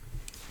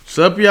What's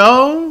up,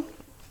 y'all?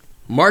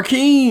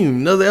 Markeem,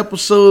 another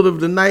episode of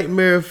the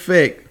Nightmare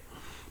Effect.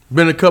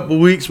 Been a couple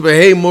weeks, but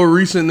hey, more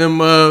recent than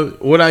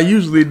what I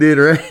usually did,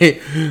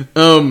 right?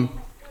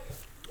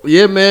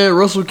 Yeah, man,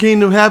 Wrestle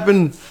Kingdom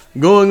happened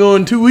going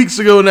on 2 weeks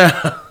ago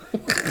now.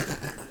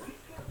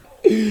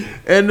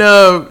 And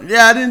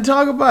yeah, I didn't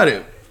talk about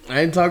it. I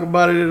didn't talk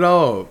about it at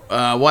all.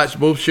 I watched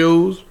both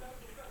shows.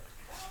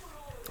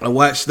 I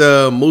watched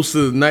most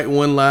of the night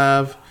one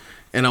live,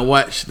 and I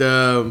watched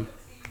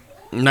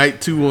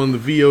night two on the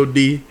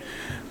VOD.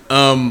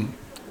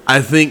 I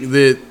think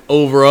that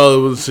overall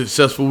it was a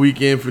successful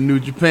weekend for New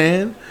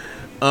Japan.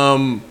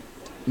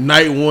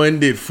 Night one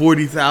did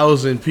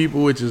 40,000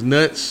 people, which is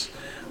nuts.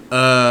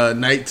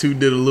 Night two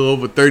did a little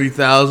over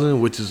 30,000,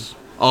 which is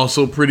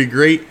also pretty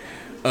great.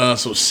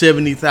 So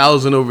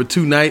 70,000 over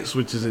 2 nights,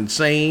 which is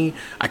insane.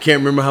 I can't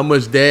remember how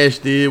much Dash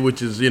did,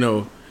 which is,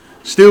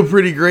 still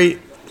pretty great.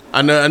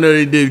 I know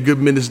they did good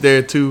minutes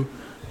there too.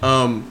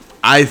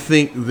 I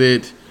think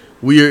that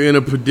we are in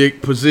a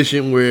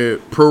position where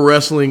pro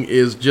wrestling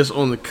is just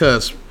on the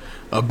cusp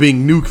of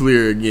being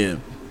nuclear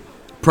again.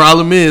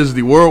 Problem is,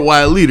 the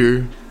worldwide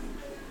leader,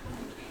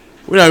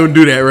 we're not going to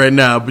do that right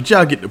now, but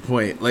y'all get the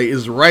point. Like,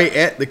 it's right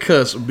at the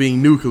cusp of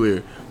being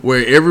nuclear,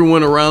 where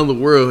everyone around the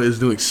world is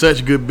doing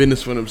such good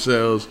business for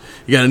themselves.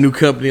 You got a new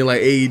company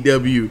like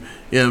AEW, you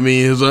know what I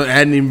mean? It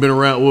hadn't even been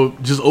around, well,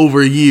 just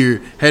over a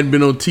year, hadn't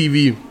been on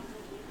TV,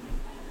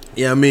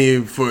 you know what I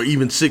mean, for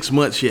even 6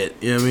 months yet,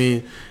 you know what I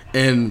mean?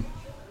 And,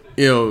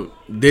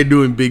 they're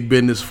doing big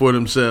business for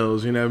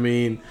themselves, you know what I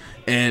mean?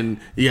 And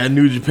you got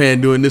New Japan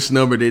doing this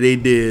number that they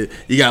did.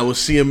 You got what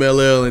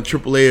CMLL and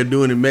AAA are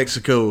doing in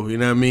Mexico, you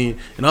know what I mean?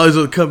 And all these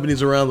other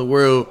companies around the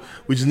world,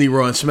 we just need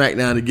Raw and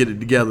SmackDown to get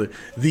it together.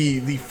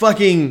 The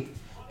fucking,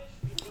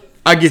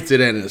 I'll get to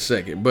that in a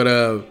second.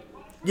 But,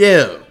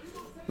 yeah,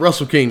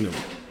 Wrestle Kingdom.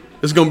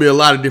 There's going to be a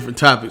lot of different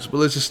topics, but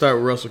let's just start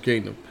with Wrestle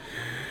Kingdom.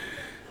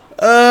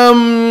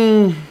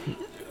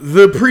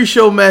 The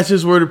pre-show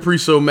matches were the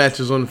pre-show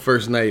matches on the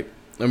first night.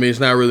 I mean, it's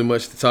not really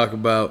much to talk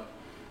about.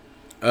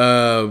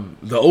 The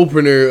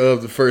opener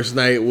of the first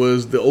night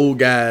was the old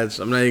guys.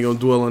 I'm not even going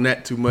to dwell on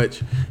that too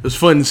much. It was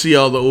fun to see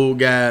all the old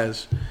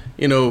guys,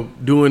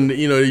 doing, the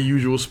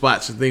usual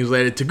spots and things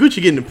like that.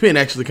 Taguchi getting the pin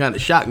actually kind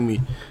of shocked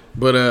me.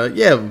 But,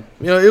 yeah,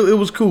 it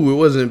was cool. It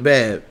wasn't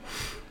bad.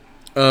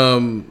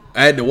 I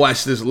had to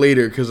watch this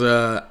later because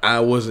I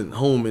wasn't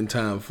home in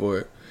time for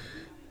it.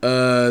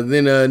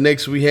 Then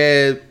next we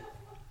had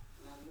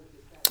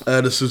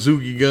the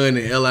Suzuki Gun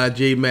and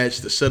LIJ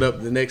match to set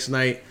up the next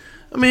night.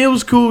 I mean, it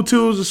was cool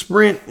too. It was a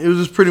sprint. It was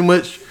just pretty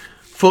much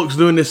folks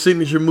doing their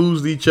signature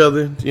moves to each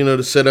other,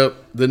 to set up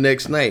the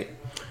next night.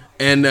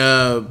 And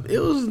it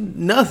was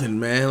nothing,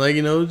 man. Like,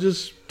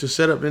 just to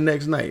set up the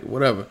next night,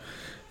 whatever.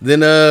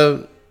 Then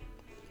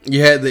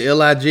you had the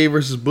LIJ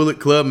versus Bullet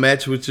Club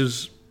match, which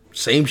is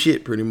same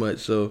shit pretty much.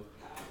 So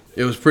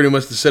it was pretty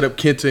much to set up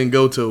Kenta and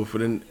Goto for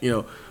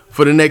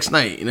the next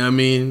night. You know what I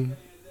mean?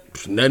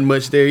 Nothing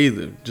much there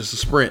either. Just a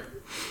sprint.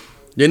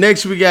 Then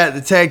next we got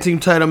the tag team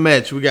title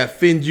match. We got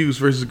Finn Juice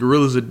versus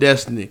Gorillas of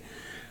Destiny.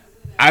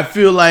 I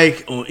feel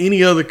like on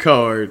any other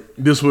card,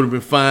 this would have been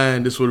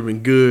fine. This would have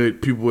been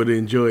good. People would have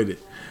enjoyed it.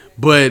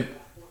 But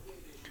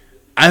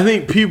I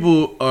think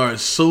people are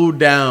so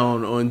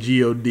down on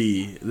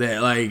GOD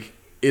that like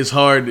it's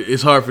hard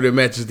for their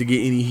matches to get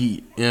any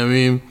heat. You know what I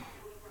mean?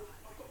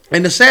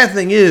 And the sad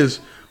thing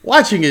is,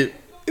 watching it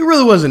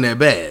really wasn't that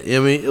bad. You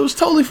know what I mean? It was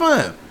totally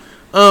fine.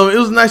 It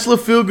was a nice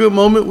little feel-good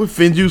moment with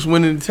Finn Juice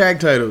winning the tag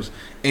titles.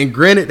 And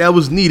granted, that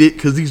was needed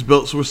because these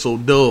belts were so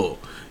dull.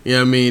 You know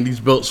what I mean? These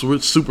belts were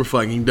super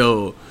fucking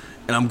dull.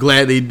 And I'm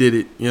glad they did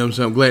it. You know what I'm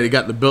saying? I'm glad they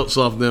got the belts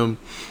off them.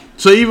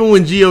 So even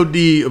when GOD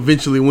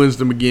eventually wins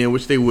them again,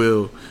 which they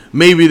will,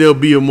 maybe there'll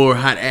be a more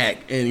hot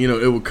act and,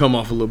 it will come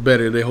off a little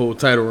better, their whole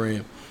title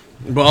reign.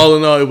 But all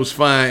in all, it was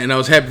fine. And I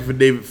was happy for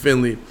David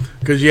Finlay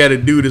because you had a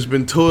dude that's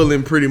been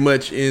toiling pretty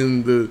much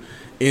in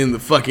the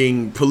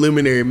fucking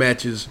preliminary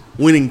matches,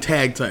 winning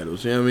tag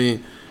titles, you know what I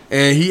mean?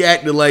 And he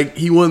acted like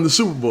he won the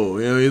Super Bowl,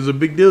 it was a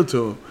big deal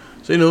to him.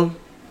 So,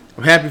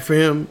 I'm happy for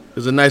him. It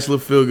was a nice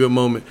little feel-good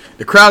moment.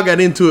 The crowd got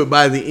into it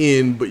by the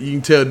end, but you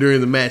can tell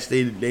during the match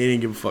they didn't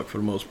give a fuck for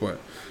the most part.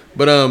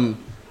 But,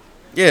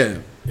 yeah,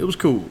 it was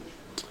cool.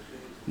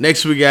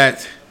 Next we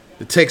got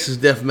the Texas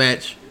Death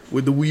Match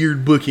with the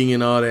weird booking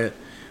and all that.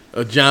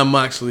 Jon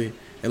Moxley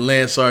and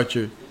Lance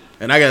Archer.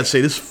 And I gotta say,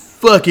 this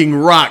fucking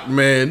rocked,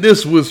 man.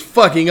 This was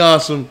fucking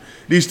awesome.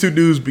 These two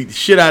dudes beat the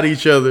shit out of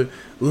each other.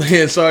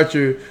 Lance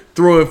Archer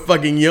throwing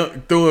fucking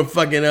young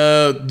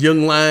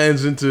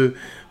lions into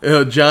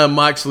Jon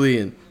Moxley,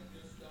 and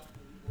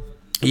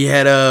he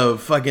had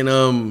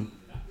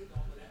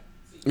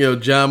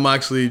Jon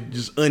Moxley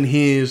just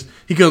unhinged.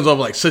 He comes off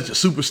like such a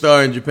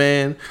superstar in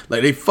Japan.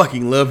 Like they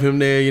fucking love him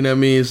there. You know what I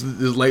mean? It's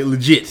like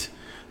legit.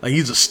 Like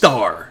he's a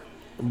star,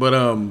 but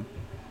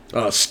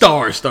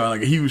star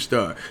like a huge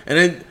star. And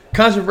then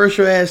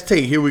controversial ass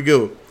take. Here we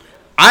go.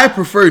 I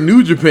prefer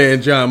New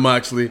Japan Jon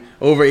Moxley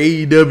over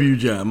AEW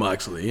Jon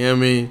Moxley. You know what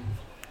I mean?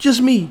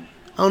 Just me.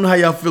 I don't know how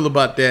y'all feel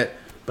about that,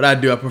 but but I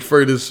do. I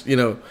prefer this,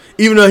 even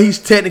though he's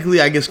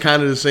technically, I guess,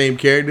 kind of the same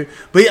character.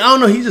 But I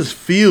don't know, he just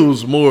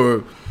feels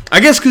more,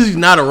 I guess because he's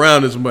not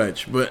around as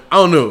much. But I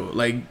don't know.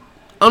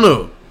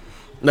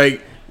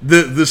 Like,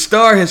 the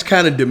star has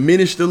kind of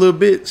diminished a little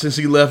bit since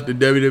he left the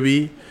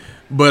WWE.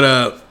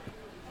 But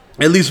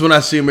at least when I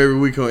see him every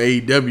week on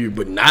AEW,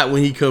 but not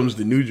when he comes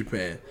to New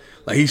Japan.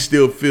 Like, he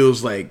still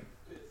feels like,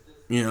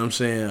 you know what I'm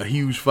saying, a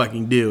huge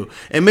fucking deal.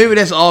 And maybe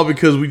that's all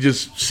because we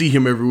just see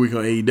him every week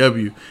on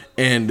AEW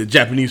and the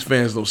Japanese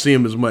fans don't see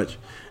him as much.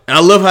 And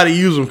I love how they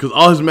use him because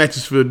all his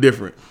matches feel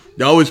different.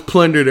 They always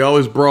plunder, they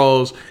always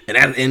brawls,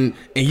 and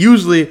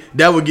usually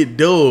that would get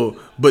dull,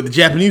 but the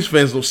Japanese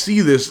fans don't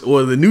see this,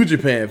 or the New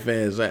Japan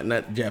fans,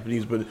 not the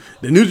Japanese, but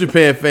the New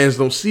Japan fans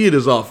don't see it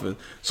as often.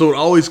 So it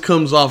always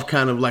comes off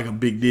kind of like a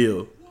big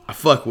deal. I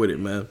fuck with it,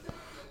 man.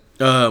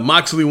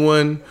 Moxley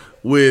won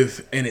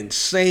with an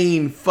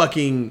insane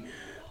fucking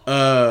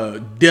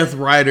Death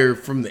Rider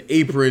from the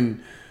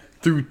apron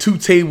through 2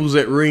 tables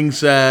at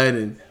ringside,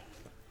 and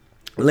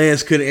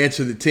Lance couldn't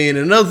answer the 10.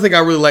 And another thing I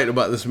really liked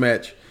about this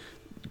match,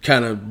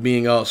 kind of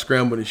being all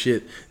scrambled and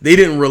shit, they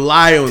didn't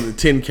rely on the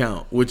 10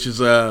 count, which is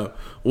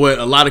what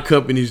a lot of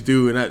companies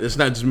do, and it's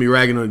not just me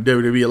ragging on the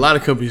WWE. A lot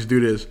of companies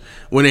do this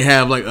when they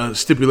have like a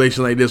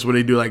stipulation like this, where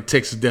they do like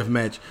Texas Death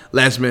Match,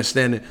 Last Man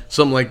Standing,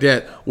 something like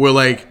that, where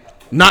like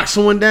knock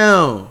someone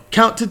down,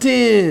 count to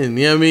 10.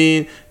 You know what I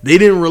mean? They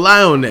didn't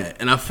rely on that,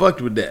 and I fucked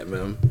with that,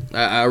 man.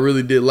 I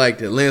really did like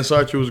that. Lance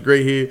Archer was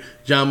great here.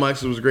 John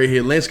Moxley was great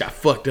here. Lance got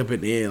fucked up at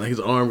the end, like his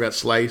arm got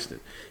sliced and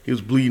he was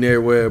bleeding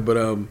everywhere, but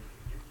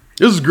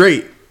it was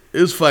great.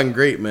 It was fucking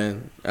great,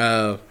 man.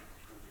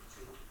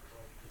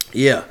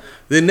 Yeah.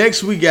 Then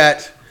next we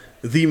got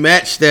the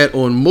match that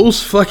on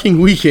most fucking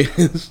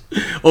weekends,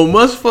 on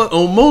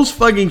most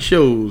fucking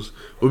shows,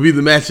 would be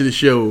the match of the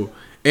show,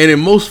 and in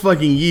most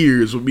fucking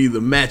years would be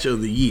the match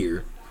of the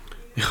year.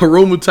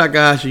 Hiromu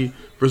Takahashi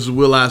versus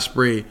Will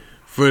Ospreay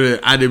for the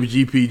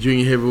IWGP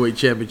Junior Heavyweight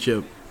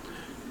Championship.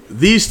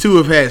 These two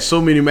have had so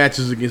many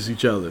matches against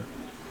each other,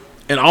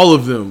 and all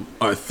of them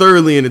are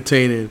thoroughly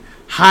entertaining,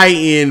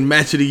 high-end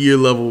match of the year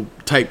level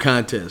type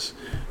contests.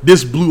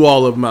 This blew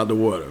all of them out the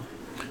water.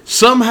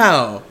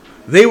 Somehow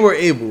they were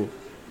able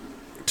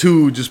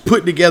to just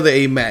put together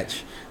a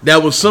match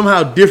that was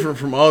somehow different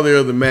from all their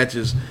other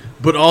matches,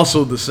 but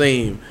also the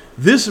same.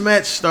 This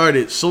match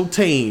started so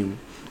tame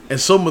and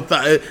so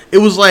methodical. It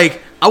was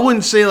like, I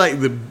wouldn't say like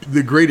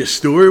the greatest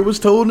story was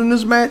told in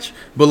this match,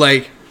 but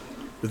like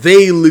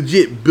they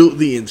legit built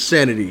the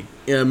insanity.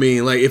 You know what I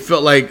mean? Like it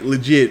felt like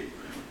legit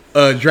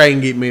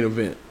Dragon Gate main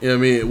event. You know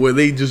what I mean? Where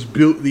they just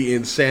built the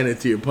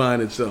insanity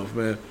upon itself,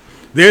 man.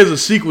 There's a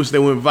sequence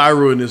that went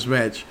viral in this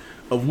match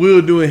of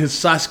Will doing his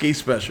Sasuke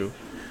special,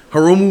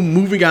 Hiromu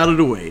moving out of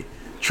the way,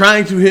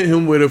 trying to hit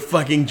him with a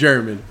fucking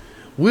German,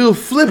 Will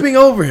flipping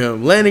over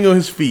him, landing on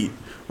his feet,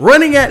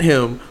 running at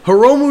him,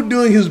 Hiromu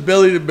doing his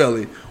belly to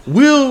belly,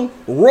 Will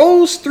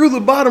rolls through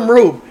the bottom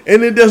rope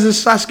and then does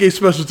his Sasuke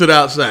special to the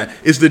outside.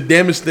 It's the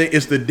damnedest thing.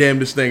 It's the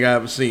damnedest thing I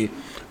ever seen.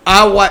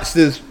 I watched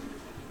this,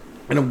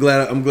 and I'm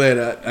glad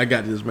I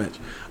got this match.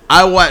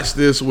 I watched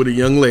this with a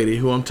young lady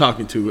who I'm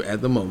talking to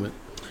at the moment,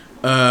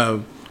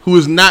 who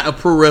is not a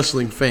pro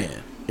wrestling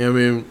fan. You know what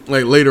I mean?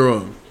 Like later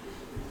on.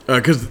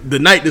 Because the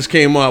night this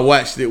came on, I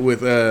watched it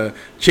with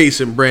Chase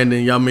and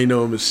Brandon. Y'all may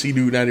know him as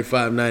C-Dude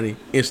 9590,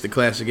 Instant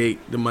Classic 8,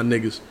 they're my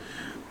niggas.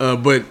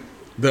 But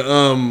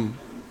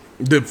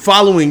the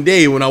following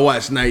day when I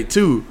watched night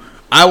 2,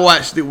 I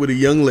watched it with a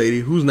young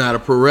lady who's not a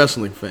pro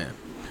wrestling fan.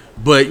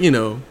 But, you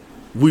know,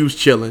 we was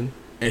chilling.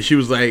 And she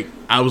was like,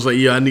 I was like,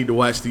 yeah, I need to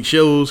watch these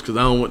shows because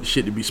I don't want the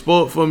shit to be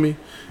spoiled for me.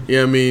 You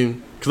know what I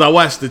mean? Because I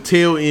watched the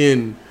tail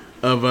end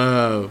of,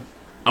 like,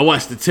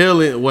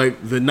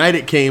 the night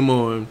it came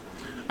on,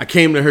 I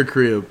came to her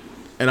crib,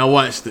 and I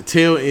watched the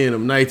tail end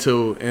of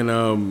Naito and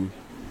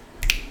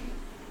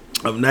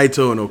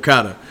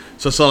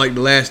So I saw, like,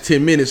 the last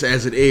 10 minutes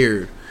as it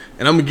aired.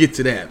 And I'm going to get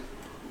to that.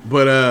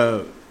 But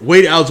I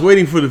was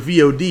waiting for the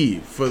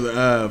VOD for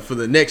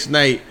the next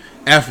night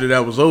after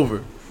that was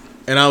over.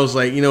 And I was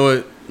like, you know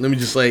what? Let me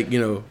just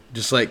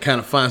kind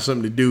of find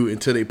something to do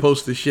until they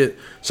post this shit.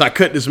 So I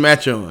cut this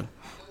match on.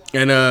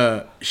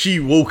 And she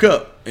woke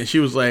up and she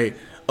was like,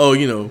 oh,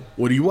 you know,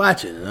 what are you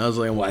watching? And I was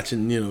like, I'm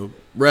watching, you know,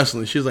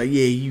 wrestling. She was like,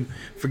 yeah, you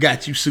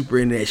forgot you super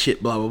into that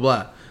shit, blah, blah,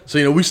 blah. So,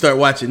 you know, we start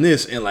watching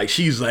this and like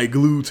she's like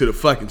glued to the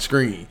fucking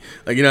screen.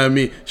 Like, you know what I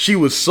mean? She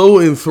was so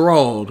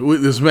enthralled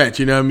with this match,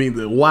 you know what I mean?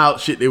 The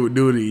wild shit they were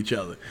doing to each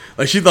other.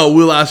 Like she thought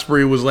Will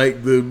Ospreay was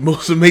like the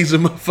most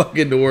amazing motherfucker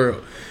in the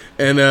world.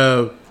 And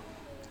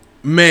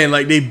man,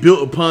 like they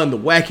built upon the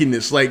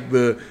wackiness, like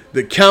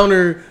the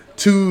counter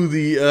to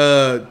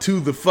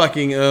the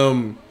fucking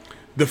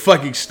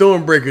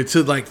Stormbreaker,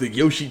 to like the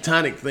Yoshi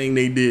Tonic thing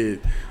they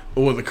did,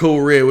 or the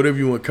Code Red, whatever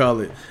you want to call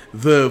it.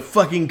 The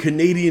fucking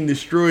Canadian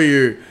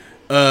Destroyer,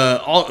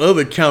 all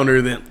other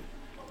counter that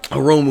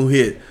Hiromu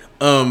hit.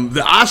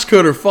 The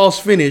Oscutter false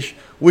finish,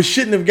 which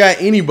shouldn't have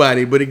got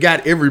anybody, but it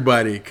got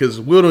everybody, because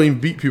Will don't even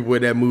beat people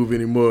with that move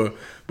anymore.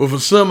 But for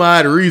some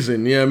odd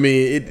reason, you know what I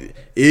mean,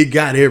 it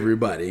got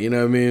everybody, you know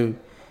what I mean?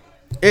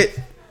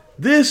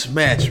 this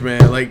match,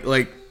 man, like,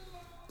 and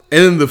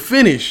then the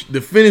finish,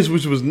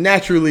 which was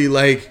naturally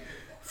like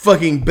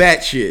fucking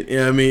batshit. You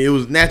know what I mean? It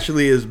was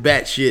naturally as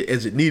batshit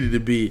as it needed to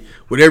be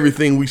with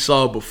everything we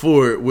saw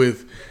before it,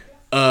 with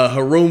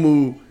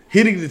Hiromu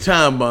hitting the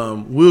time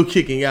bomb, Will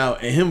kicking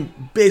out, and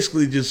him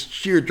basically just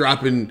sheer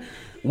dropping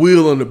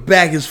Will on the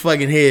back of his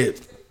fucking head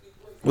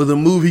with a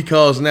move he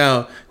calls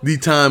now the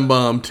Time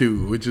Bomb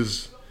 2, which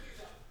is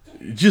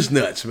just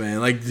nuts, man.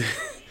 Like,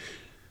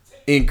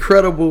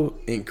 incredible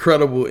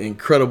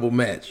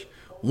match.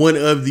 One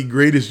of the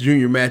greatest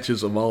junior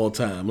matches of all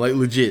time. Like,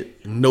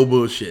 legit. No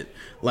bullshit.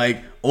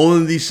 Like,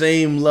 on the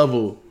same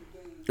level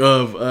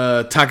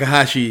of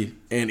Takahashi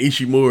and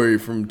Ishimori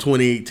from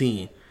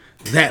 2018.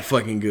 That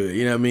fucking good.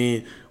 You know what I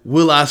mean?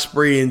 Will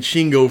Ospreay and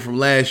Shingo from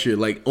last year.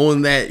 Like,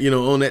 on that,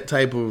 on that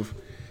type of,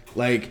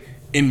 like,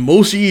 in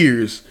most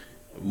years,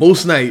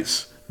 most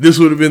nights, this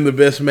would have been the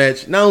best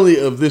match, not only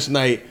of this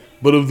night,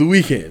 but of the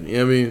weekend. You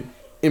know what I mean?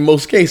 In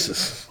most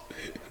cases.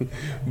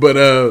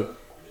 But,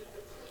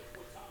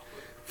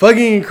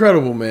 fucking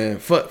incredible, man.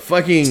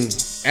 Fucking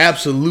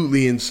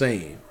absolutely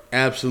insane.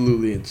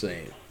 Absolutely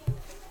insane.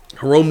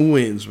 Hiromu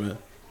wins, man.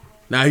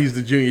 Now he's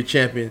the junior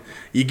champion.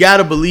 You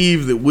gotta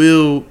believe that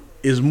Will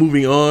is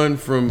moving on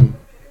from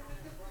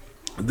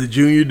the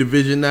junior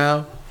division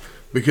now,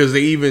 because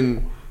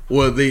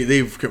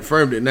they've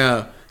confirmed it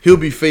now. He'll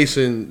be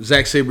facing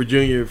Zack Sabre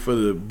Jr. for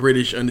the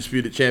British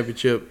Undisputed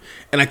Championship,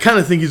 and I kind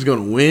of think he's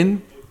gonna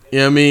win. You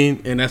know what I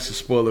mean? And that's a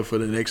spoiler for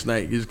the next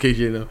night, just in case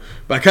you know.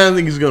 But I kind of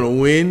think he's going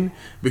to win,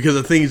 because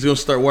I think he's going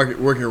to start working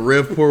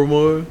RevPro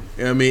more, you know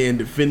what I mean, and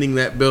defending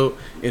that belt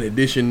in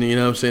addition, you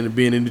know what I'm saying, to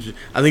being in the,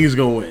 I think he's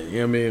going to win, you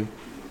know what I mean?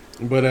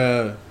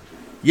 But,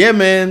 yeah,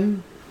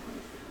 man,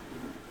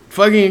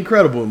 fucking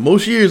incredible.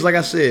 Most years, like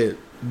I said,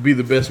 be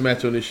the best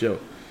match on this show.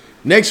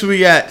 Next, we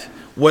got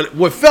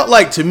what felt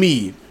like to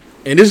me,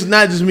 and this is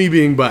not just me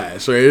being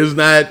biased, right? It's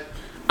not,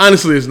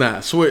 honestly, it's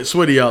not. Swear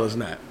to y'all, it's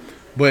not.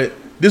 But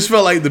this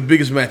felt like the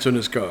biggest match on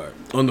this card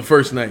on the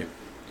first night.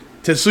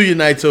 Tetsuya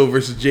Naito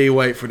versus Jay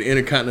White for the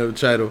Intercontinental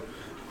title.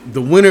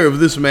 The winner of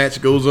this match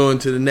goes on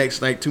to the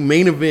next night to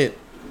main event,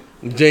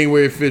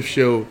 January 5th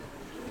show, you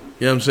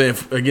know what I'm saying,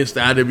 against the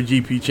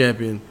IWGP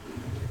champion.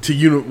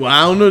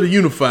 I don't know to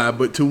unify,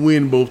 but to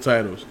win both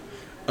titles.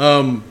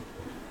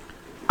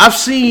 I've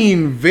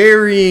seen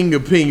varying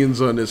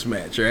opinions on this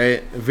match,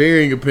 right?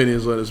 Varying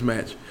opinions on this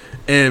match.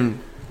 And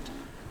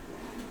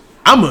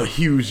I'm a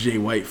huge Jay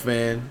White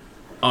fan.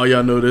 All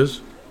y'all know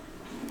this.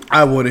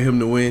 I wanted him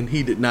to win.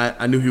 He did not.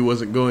 I knew he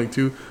wasn't going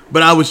to.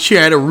 But I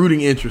had a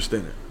rooting interest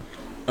in it.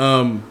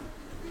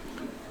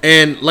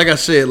 And like I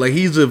said, like,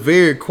 he's a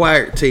very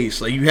acquired taste.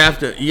 Like, you have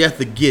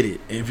to get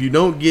it. And if you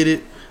don't get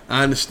it,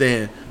 I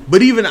understand.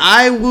 But even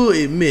I will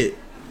admit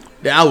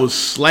that I was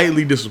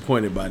slightly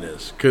disappointed by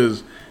this,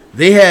 because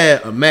they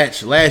had a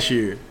match last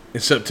year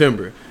in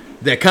September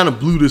that kind of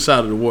blew this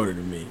out of the water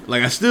to me.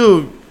 Like, I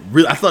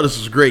thought this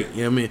was great.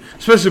 You know what I mean?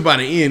 Especially by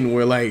the end,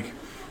 where, like,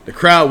 the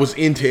crowd was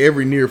into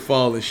every near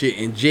fall and shit,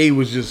 and Jay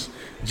is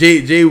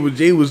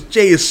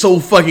so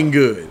fucking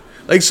good.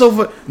 Like,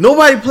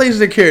 nobody plays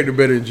their character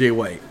better than Jay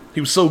White. He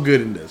was so good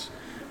in this.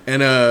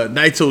 And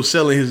Naito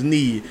selling his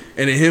knee,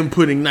 and then him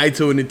putting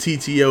Naito in the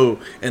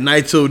TTO, and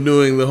Naito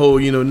doing the whole,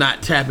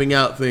 not tapping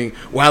out thing,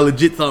 where I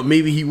legit thought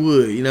maybe he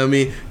would, you know what I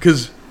mean?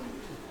 Because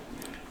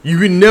you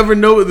can never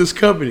know with this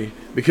company,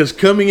 because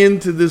coming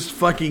into this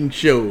fucking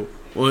show,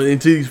 or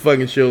into these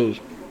fucking shows,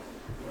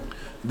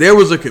 there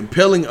was a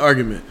compelling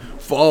argument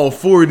for all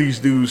four of these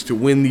dudes to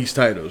win these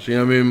titles. You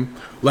know what I mean?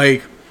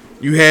 Like,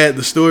 you had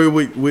the story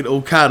with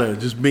Okada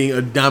just being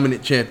a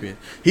dominant champion.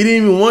 He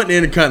didn't even want the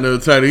Intercontinental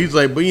title. He's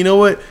like, but you know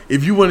what?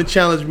 If you want to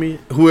challenge me,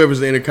 whoever's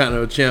the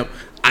Intercontinental champ,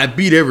 I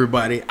beat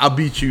everybody. I'll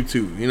beat you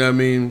too. You know what I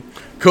mean?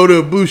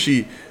 Kota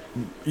Ibushi,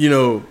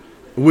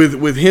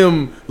 with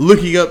him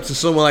looking up to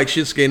someone like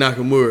Shinsuke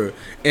Nakamura,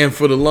 and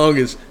for the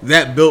longest,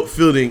 that belt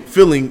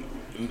feeling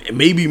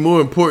maybe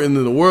more important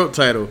than the world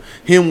title,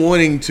 him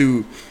wanting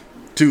to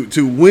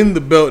win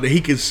the belt that he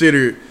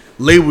considered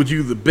labeled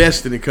you the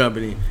best in the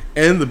company,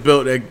 and the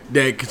belt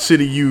that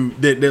considered you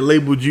that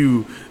labeled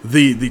you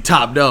the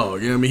top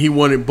dog. You know what I mean? He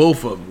wanted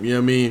both of them. You know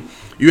what I mean?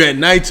 You had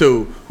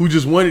Naito, who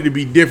just wanted to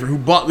be different, who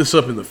brought this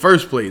up in the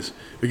first place,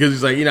 because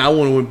he's like, I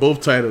want to win both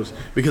titles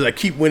because I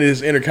keep winning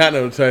this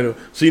Intercontinental title.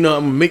 So, I'm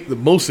going to make the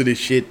most of this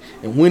shit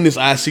and win this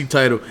IC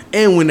title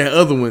and win that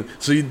other one.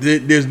 So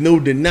there's no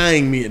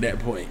denying me at that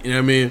point. You know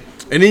what I mean?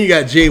 And then you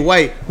got Jay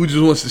White, who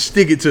just wants to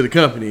stick it to the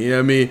company. You know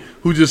what I mean?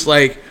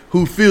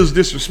 Who feels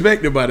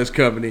disrespected by this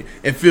company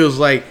and feels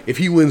like if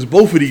he wins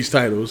both of these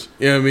titles,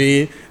 you know what I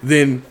mean,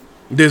 then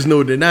there's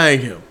no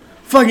denying him.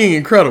 Fucking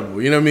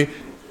incredible. You know what I mean?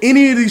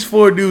 Any of these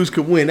four dudes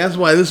could win. That's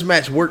why this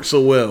match worked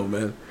so well,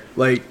 man.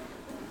 Like,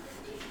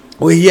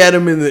 when he had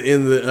him in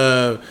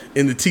the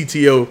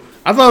TTO,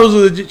 I thought it was a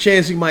legit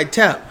chance he might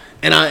tap.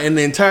 And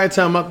the entire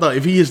time I thought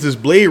if he hits this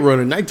Blade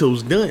Runner,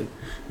 Naito's done.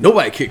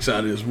 Nobody kicks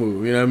out of this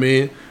move, you know what I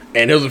mean?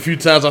 And there was a few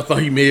times I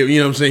thought he may have, you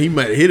know what I'm saying, he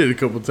might have hit it a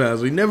couple times.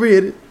 But he never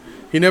hit it.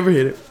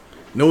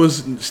 No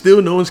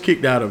one's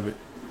kicked out of it.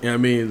 You know what I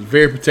mean? It's a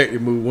very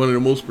protected move. One of the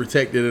most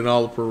protected in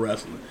all of pro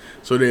wrestling.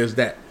 So there's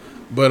that.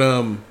 But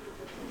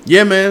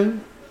yeah,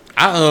 man.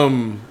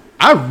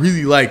 I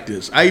really like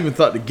this. I even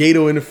thought the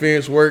Gato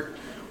interference worked,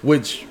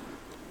 which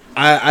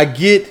I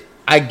get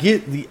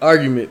the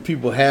argument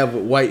people have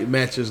with white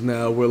matches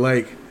now where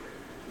like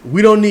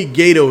we don't need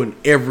Gato in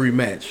every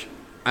match.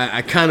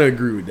 I kind of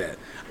agree with that.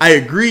 I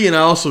agree and I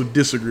also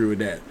disagree with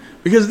that.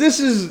 Because this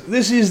is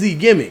the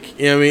gimmick.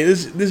 You know what I mean?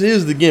 This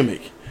is the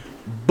gimmick.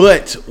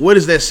 But what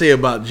does that say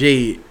about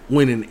Jade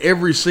when in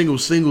every single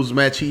singles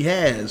match he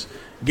has,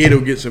 Gato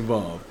gets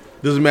involved?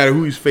 Doesn't matter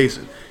who he's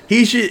facing.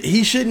 He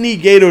shouldn't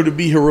need Gato to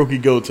beat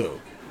Hiroki Goto.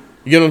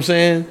 You get what I'm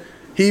saying?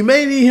 He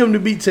may need him to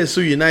beat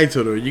Tetsuya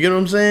Naito though. You get what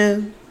I'm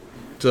saying?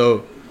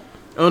 So,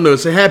 I don't know.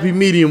 It's a happy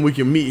medium we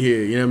can meet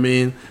here. You know what I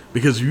mean?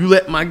 Because if you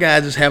let my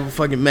guy just have a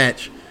fucking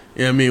match,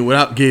 you know what I mean,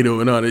 without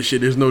Gato and all that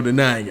shit, there's no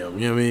denying him.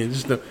 You know what I mean?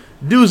 Just the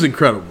dude's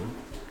incredible.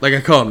 Like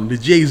I call him, the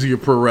Jay-Z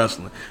of pro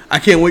wrestling. I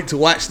can't wait to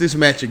watch this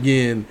match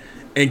again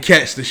and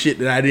catch the shit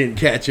that I didn't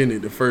catch in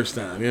it the first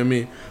time. You know what I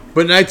mean?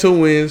 But Naito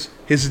wins.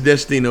 His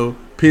Destino.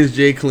 Pins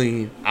Jay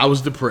clean. I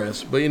was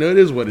depressed. But, you know, it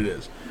is what it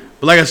is.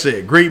 But like I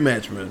said, great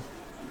match, man.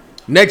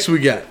 Next we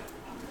got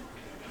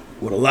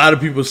what a lot of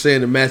people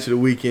saying the match of the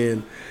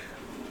weekend.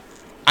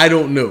 I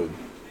don't know.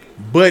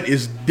 But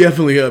it's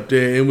definitely up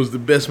there and was the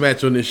best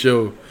match on this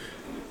show.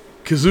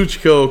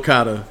 Kazuchika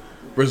Okada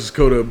versus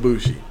Kota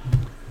Ibushi.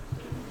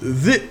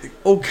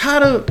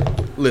 Okada,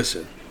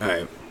 listen, all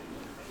right.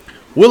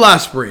 Will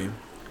Ospreay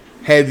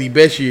had the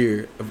best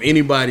year of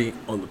anybody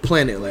on the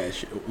planet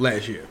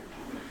last year.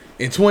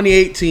 In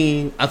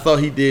 2018, I thought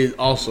he did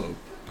also.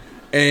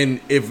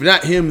 And if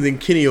not him, then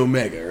Kenny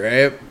Omega,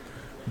 right?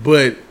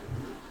 But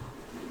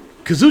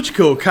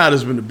Kazuchika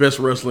Okada's been the best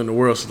wrestler in the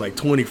world since like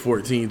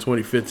 2014,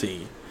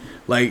 2015.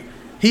 Like,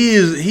 he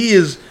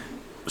is,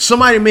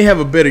 somebody may have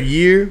a better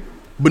year,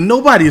 but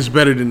nobody is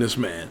better than this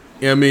man.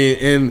 You know what I mean?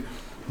 And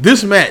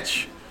this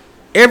match,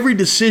 every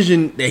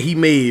decision that he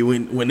made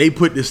when they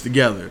put this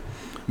together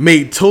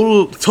made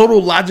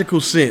total logical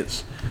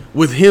sense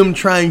with him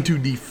trying to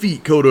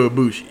defeat Kota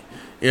Ibushi.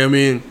 You know what I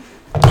mean?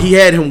 He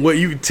had him, what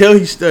you could tell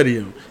he studied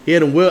him. He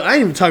had him well. I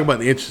didn't even talk about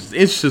the entrances. The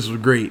entrances was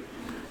great.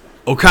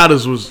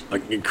 Okada's was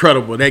like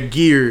incredible. That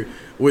gear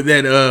with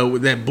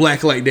that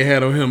black light they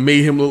had on him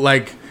made him look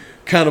like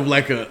kind of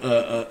like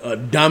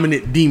a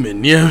dominant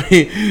demon. You know what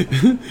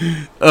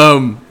I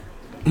mean?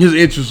 His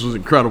entrance was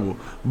incredible.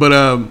 But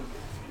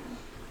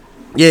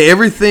yeah,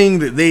 everything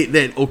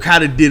that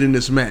Okada did in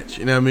this match,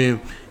 you know what I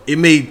mean? It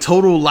made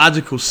total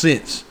logical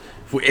sense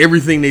for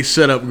everything they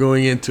set up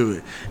going into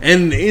it.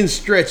 And the end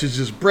stretch is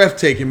just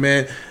breathtaking,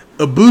 man.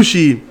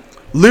 Ibushi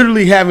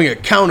literally having a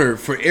counter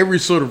for every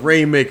sort of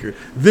Rainmaker.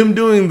 Them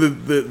doing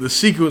the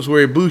sequence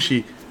where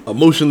Ibushi, a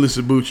motionless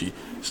Ibushi,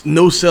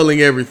 no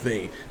selling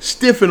everything.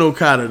 Stiffing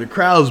Okada. The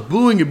crowd's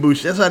booing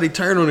Ibushi. That's how they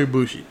turn on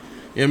Ibushi. You know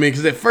what I mean?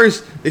 Because at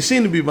first, they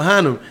seem to be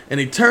behind him, and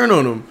they turn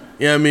on him,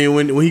 you know what I mean,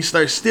 when he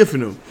starts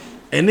stiffing him.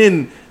 And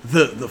then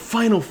the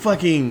final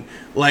fucking,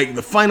 like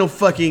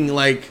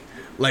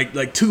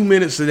 2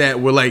 minutes of that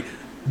where, like,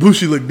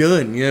 Bushi looked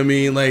done, you know what I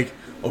mean? Like,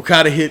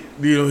 Okada hit,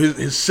 you know,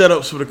 his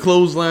setups for the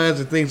clotheslines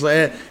and things like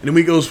that. And then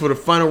he goes for the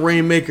final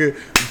Rainmaker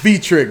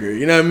V-trigger,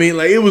 you know what I mean?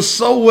 Like, it was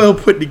so well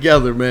put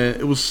together, man.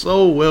 It was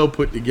so well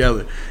put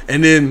together.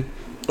 And then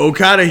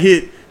Okada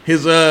hit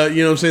his, you know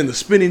what I'm saying, the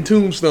spinning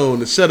tombstone,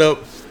 the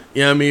setup,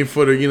 you know what I mean,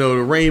 for the, you know,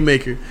 the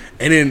Rainmaker.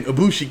 And then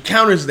Ibushi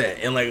counters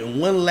that. And, like,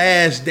 one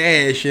last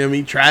dash, you know what I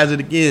mean, tries it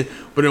again.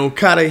 But then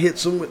Okada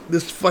hits him with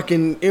this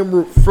fucking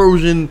Emerald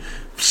Frozen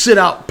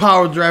sit-out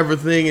power driver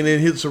thing and then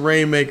hits a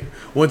Rainmaker.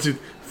 Once it,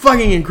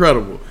 fucking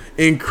incredible.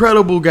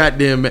 Incredible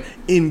goddamn match.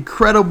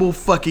 Incredible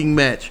fucking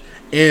match.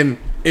 And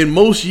in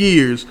most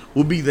years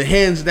will be the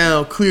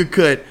hands-down,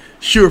 clear-cut,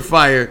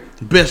 surefire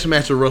best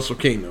match of Wrestle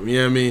Kingdom. You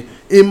know what I mean?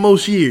 In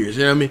most years.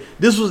 You know what I mean?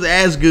 This was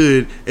as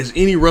good as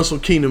any Wrestle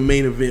Kingdom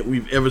main event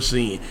we've ever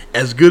seen.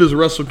 As good as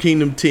Wrestle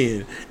Kingdom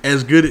 10.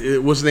 As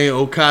good, what's the name?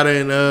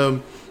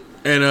 Okada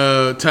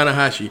and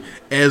Tanahashi.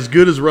 As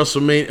good as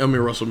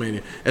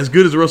WrestleMania. As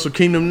good as Wrestle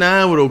Kingdom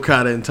 9 with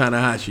Okada and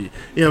Tanahashi.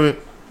 You know what I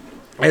mean?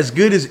 As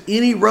good as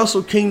any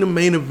Wrestle Kingdom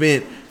main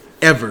event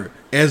ever.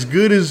 As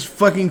good as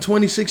fucking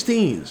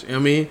 2016s. You know what I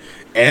mean?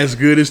 As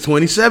good as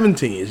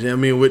 2017s. You know what I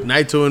mean? With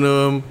Naito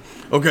and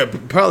okay,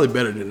 probably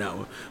better than that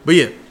one. But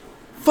yeah,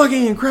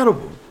 fucking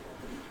incredible.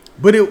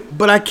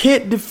 But I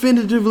can't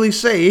definitively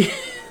say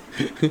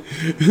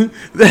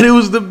that it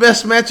was the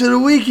best match of the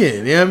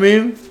weekend. You know what I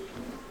mean?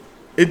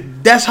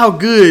 That's how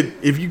good,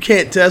 if you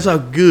can't tell, that's how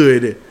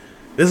good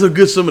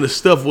some of the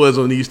stuff was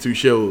on these two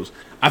shows.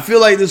 I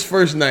feel like this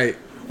first night,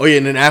 oh yeah,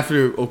 and then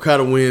after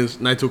Okada wins,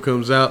 Naito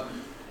comes out,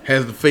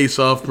 has the face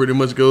off, pretty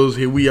much goes,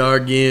 here we are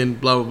again,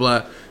 blah, blah,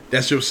 blah.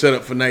 That's your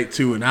setup for night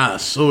 2, and I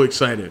was so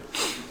excited.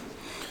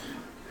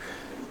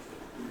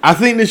 I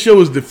think this show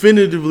was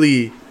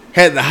definitively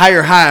had the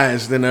higher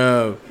highs than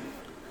the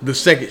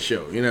second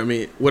show, you know what I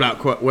mean?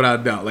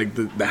 Without doubt. Like,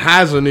 the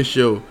highs on this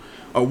show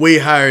are way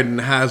higher than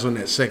the highs on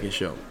that second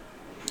show.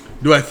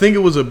 Do I think it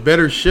was a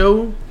better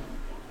show?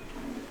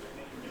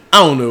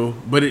 I don't know,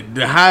 but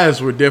the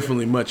highs were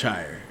definitely much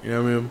higher. You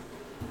know what I mean?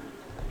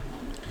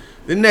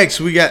 Then next,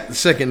 we got the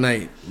second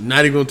night.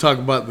 Not even going to talk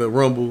about the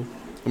Rumble.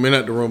 I mean,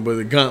 not the Rumble,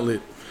 the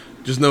Gauntlet.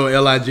 Just know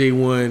LIJ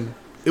won.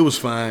 It was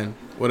fine.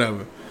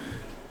 Whatever.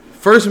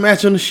 First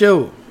match on the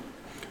show.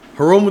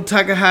 Hiromu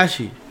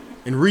Takahashi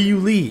and Ryu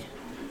Lee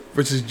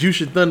versus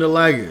Jushin Thunder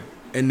Liger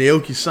and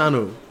Naoki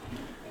Sano.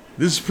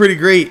 This is pretty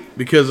great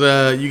because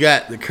you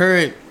got the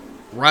current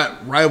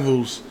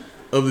rivals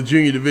of the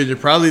junior division,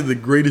 probably the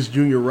greatest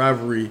junior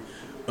rivalry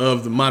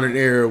of the modern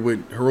era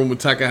with Hiromu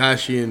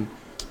Takahashi and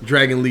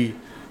Dragon Lee,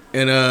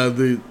 and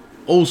the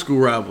old school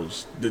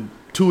rivals,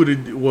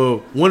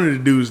 one of the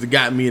dudes that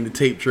got me into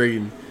tape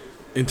trading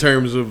in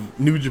terms of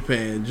New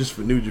Japan, just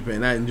for New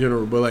Japan, not in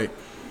general, but like,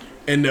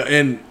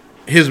 and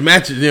his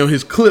matches,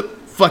 his clip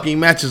fucking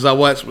matches I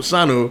watched with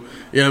Sano,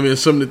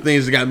 some of the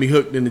things that got me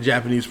hooked into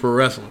Japanese pro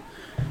wrestling.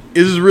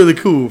 This is really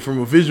cool from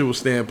a visual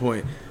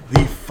standpoint.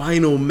 The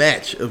final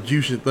match of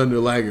Jushin Thunder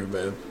Liger,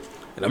 man.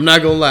 And I'm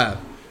not gonna lie,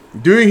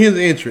 during his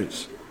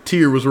entrance,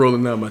 tear was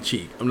rolling down my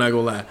cheek. I'm not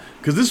gonna lie,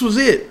 because this was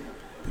it.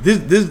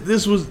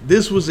 This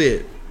was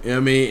it. You know what I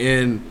mean?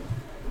 And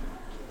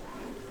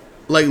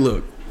like,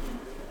 look,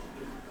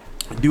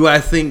 do I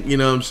think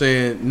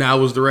now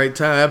was the right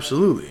time?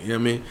 Absolutely. You know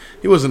what I mean?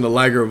 He wasn't the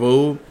Liger of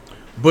old,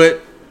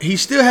 but he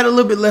still had a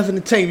little bit left in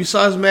the tank. You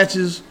saw his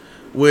matches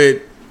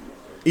with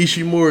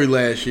Ishimori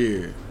last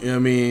year, you know what I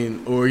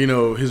mean? Or,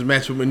 his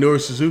match with Minoru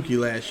Suzuki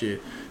last year.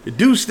 The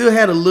dude still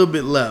had a little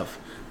bit left,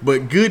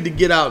 but good to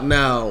get out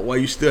now while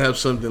you still have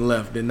something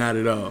left than not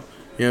at all.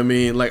 You know what I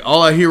mean? Like,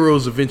 all our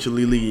heroes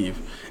eventually leave.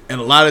 And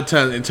a lot of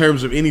times, in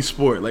terms of any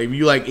sport, like if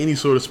you like any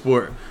sort of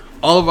sport,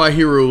 all of our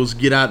heroes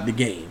get out of the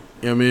game.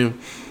 You know what I mean?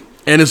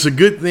 And it's a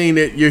good thing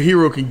that your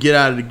hero can get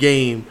out of the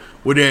game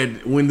when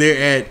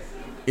they're at,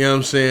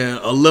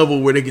 a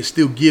level where they can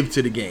still give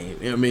to the game.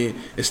 You know what I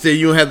mean? Instead,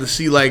 you don't have to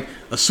see like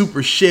a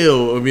super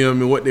shell of,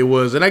 what they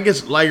was. And I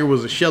guess Liger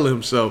was a shell of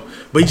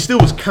himself, but he still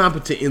was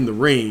competent in the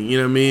ring. You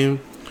know what I mean?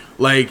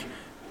 Like,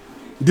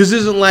 this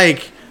isn't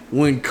like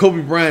when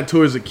Kobe Bryant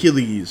tore his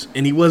Achilles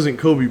and he wasn't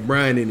Kobe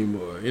Bryant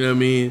anymore. You know what I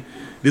mean?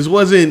 This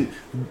wasn't,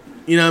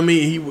 he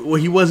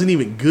wasn't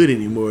even good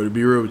anymore, to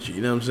be real with you.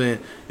 You know what I'm saying?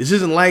 This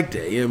isn't like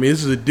that. You know what I mean?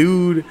 This is a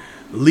dude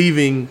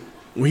leaving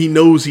when he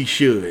knows he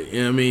should. You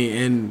know what I mean?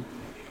 And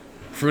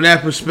from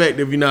that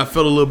perspective, I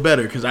felt a little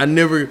better because I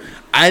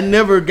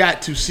never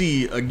got to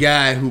see a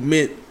guy who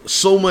meant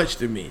so much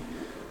to me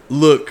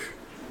look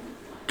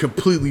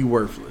completely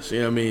worthless. You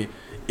know what I mean?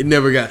 It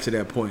never got to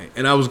that point,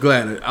 and I was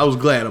glad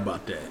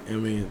about that. You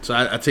know what I mean? So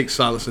I take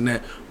solace in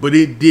that. But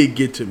it did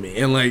get to me,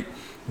 and like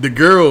the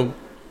girl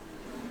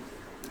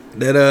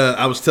that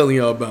I was telling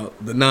y'all about,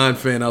 the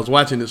non-fan I was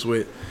watching this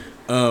with,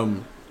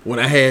 when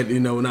I had,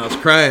 when I was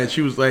crying,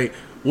 she was like,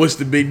 "What's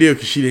the big deal?"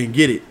 Because she didn't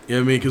get it. You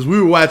know what I mean? Because we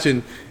were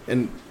watching,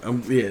 and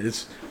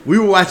we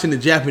were watching the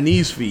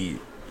Japanese feed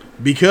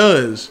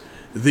because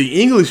the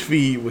English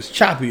feed was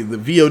choppy. The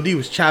VOD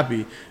was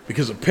choppy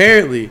because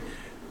apparently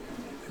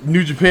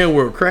New Japan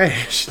World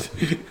crashed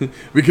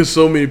because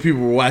so many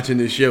people were watching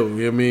this show. You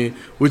know what I mean?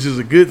 Which is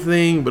a good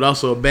thing, but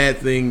also a bad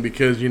thing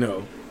because, you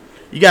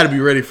got to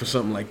be ready for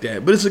something like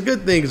that. But it's a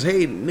good thing because,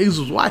 hey, niggas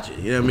was watching.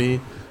 You know what I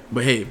mean?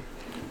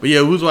 But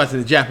yeah, we was watching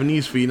the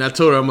Japanese feed, and I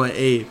told her, I'm like,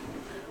 hey,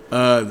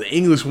 the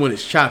English one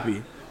is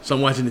choppy, so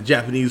I'm watching the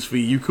Japanese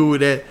feed. You cool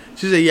with that?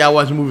 She said, yeah, I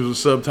watch movies with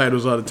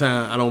subtitles all the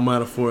time. I don't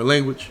mind a foreign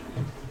language.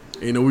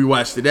 We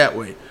watched it that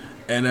way.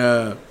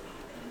 And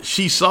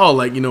she saw,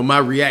 like, my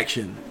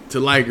reaction to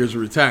Liger's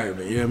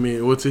retirement, you know what I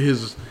mean? Or to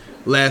his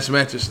last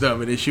match and stuff.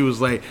 And then she was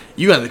like,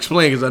 you got to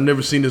explain because I've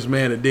never seen this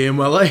man a day in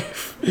my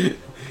life.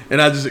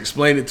 And I just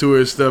explained it to her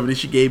and stuff. And then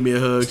she gave me a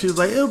hug. She was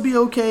like, it'll be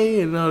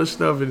okay and all this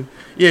stuff. And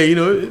yeah,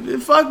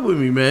 it fucked with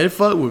me, man. It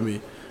fucked with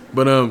me.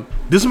 But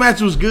this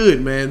match was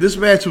good, man. This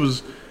match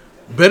was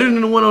better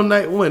than the one on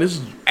night one. This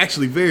is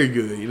actually very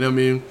good. You know what I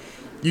mean?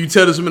 You can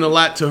tell this meant a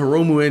lot to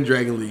Hiromu and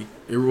Dragon Lee.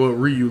 Or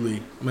Ryu Lee.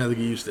 I'm going to have to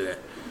get used to that.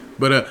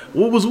 But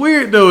what was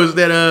weird, though, is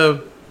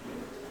that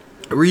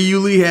Ryu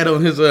Lee had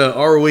on his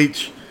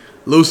ROH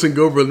Los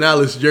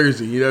Ingobernables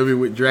jersey, you know what I mean,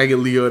 with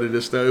Dragon Lee on it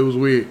and stuff. It was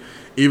weird,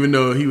 even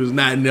though he was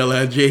not in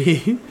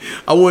LIJ.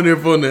 I wonder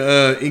if on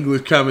the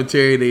English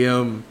commentary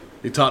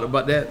they talked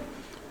about that.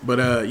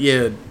 But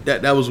yeah,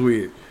 that was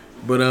weird.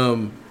 But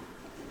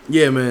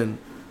yeah, man,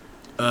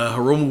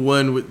 Hiromu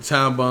won with the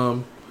time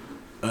bomb,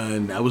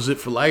 and that was it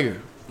for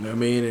Liger. You know what I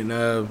mean?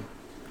 And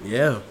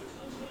yeah,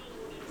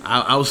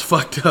 I was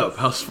fucked up.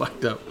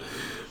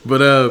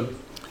 But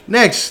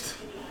next,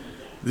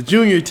 the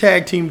junior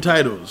tag team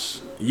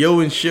titles,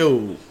 Yo and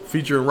Show,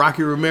 featuring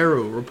Rocky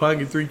Romero,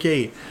 Roppongi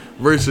 3K,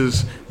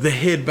 versus the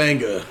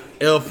Headbanger,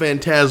 El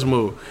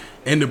Phantasmo,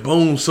 and the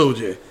Bone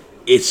Soldier,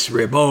 It's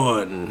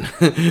Reborn.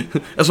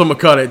 That's what I'm going to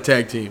call that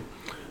tag team.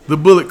 The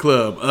Bullet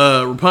Club,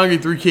 Roppongi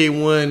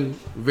 3K won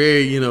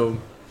very,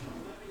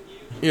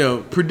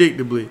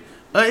 predictably.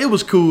 It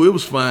was cool. It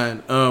was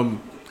fine.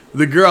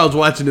 The girl I was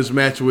watching this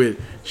match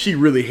with, she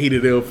really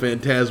hated El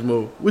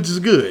Phantasmo, which is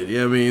good. You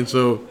know what I mean?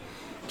 So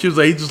she was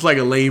like, he's just like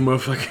a lame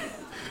motherfucker.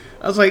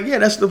 I was like, yeah,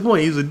 that's the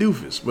point. He's a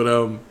doofus.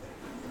 But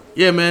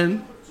yeah,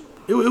 man,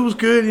 it was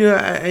good. You know,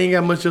 I ain't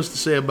got much else to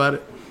say about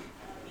it.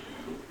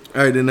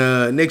 All right,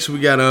 then next we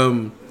got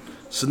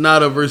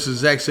Sonata versus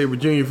Zack Sabre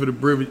Jr. for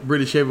the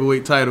British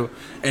Heavyweight title,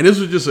 and this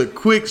was just a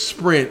quick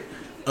sprint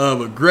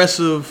of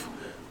aggressive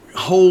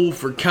hold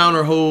for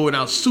counter hold, and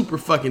I was super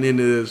fucking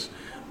into this.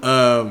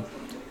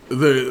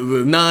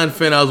 The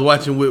non-fan I was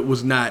watching with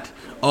was not,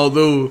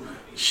 although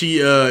she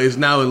is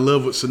now in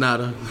love with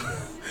Sonata,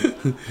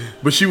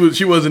 but she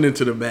wasn't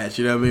into the match,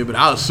 you know what I mean? But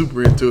I was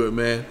super into it,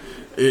 man.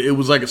 It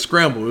was like a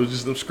scramble. It was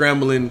just them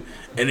scrambling,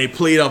 and they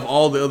played off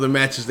all the other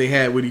matches they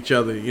had with each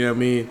other, you know what I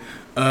mean?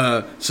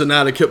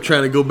 Sonata kept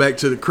trying to go back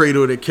to the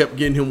cradle that kept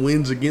getting him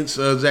wins against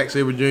Zack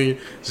Sabre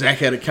Jr. Zack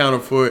had a counter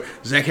for it.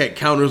 Zack had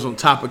counters on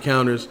top of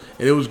counters,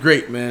 and it was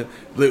great, man.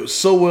 It was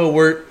so well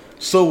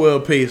worked, so well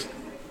paced.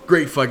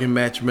 Great fucking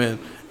match, man.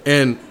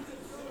 And,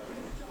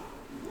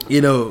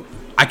 you know,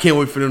 I can't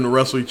wait for them to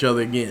wrestle each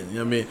other again. You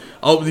know what I mean?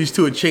 All of these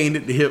two are chained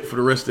at the hip for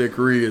the rest of their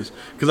careers.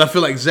 Because I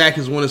feel like Zack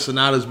is one of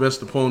Sonata's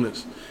best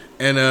opponents.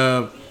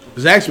 And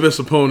Zack's best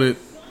opponent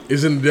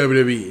is in the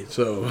WWE.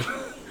 So,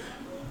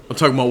 I'm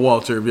talking about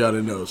Walter, if y'all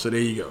didn't know. So, there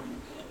you go.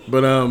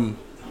 But,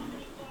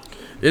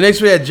 the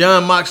next we had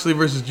Jon Moxley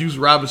versus Juice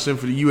Robinson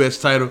for the U.S.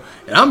 title.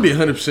 And I'm being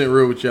 100%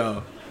 real with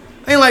y'all.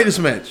 I ain't like this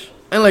match.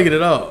 I ain't like it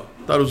at all.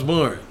 Thought it was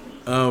boring.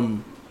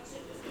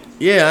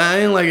 Yeah, I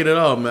ain't like it at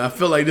all, man. I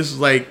feel like this is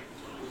like,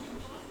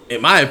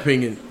 in my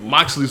opinion,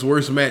 Moxley's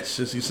worst match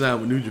since he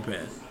signed with New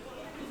Japan.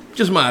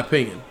 Just my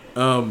opinion.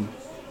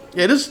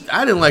 Yeah,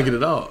 I didn't like it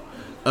at all.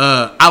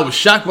 I was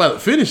shocked by the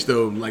finish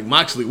though, like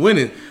Moxley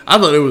winning. I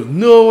thought there was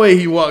no way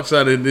he walks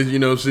out of this, you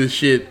know, this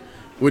shit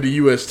with the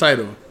U.S.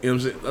 title. You know what I'm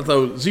saying? I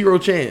thought it was zero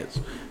chance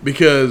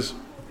because,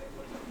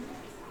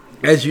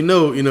 as you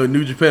know,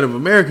 New Japan of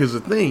America is a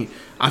thing.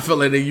 I felt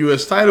like the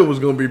U.S. title was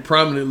going to be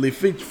prominently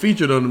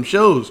featured on them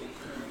shows.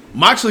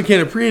 Moxley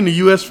can't appear in the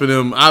U.S. for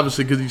them,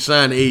 obviously, because he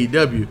signed to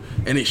AEW,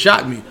 and it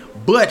shocked me.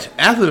 But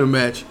after the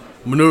match,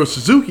 Minoru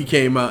Suzuki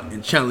came out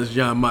and challenged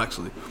Jon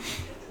Moxley.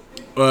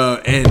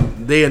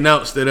 And they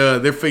announced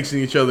that they're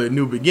facing each other at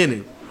New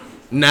Beginning.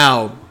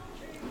 Now,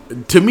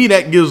 to me,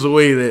 that gives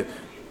away that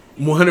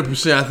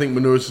 100% I think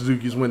Minoru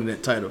Suzuki is winning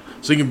that title.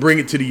 So he can bring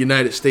it to the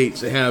United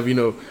States and have,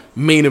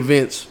 main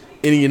events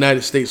in the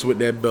United States with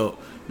that belt.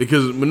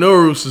 Because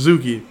Minoru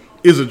Suzuki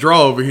is a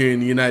draw over here in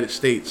the United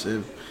States.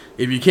 And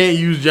if you can't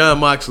use Jon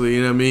Moxley,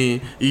 you know what I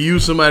mean, you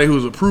use somebody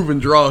who's a proven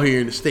draw here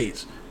in the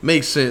States.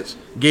 Makes sense.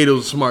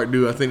 Gato's a smart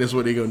dude. I think that's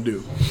what they're going to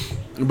do.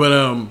 But,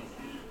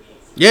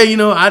 yeah,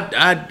 I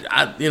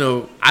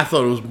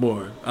thought it was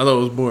boring. I thought it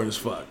was boring as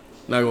fuck.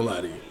 Not going to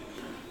lie to you.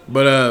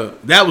 But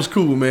that was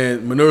cool,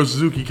 man. Minoru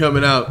Suzuki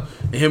coming out,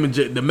 and him and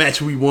the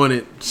match we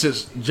wanted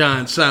since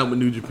John signed with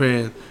New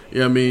Japan. You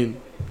know what I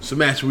mean? It's a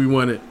match we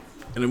wanted.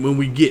 And when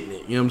we getting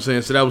it, you know what I'm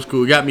saying? So that was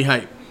cool. It got me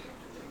hyped.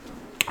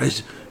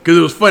 Because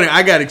it was funny.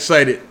 I got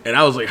excited, and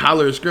I was like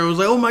hollering and screaming. I was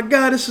like, oh, my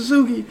God, it's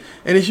Suzuki.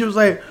 And then she was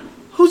like,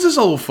 who's this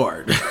old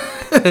fart?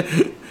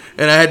 And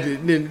I had to,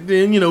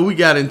 then we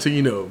got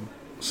into,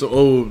 some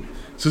old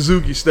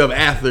Suzuki stuff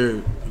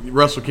after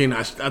Wrestle Kingdom.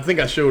 I think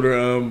I showed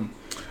her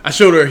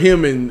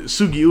him and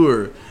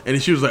Sugiura, and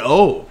then she was like,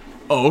 oh,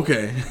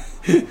 okay.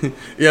 You know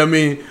what I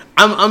mean?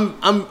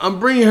 I'm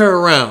bringing her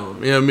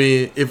around. You know what I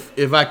mean?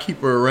 If I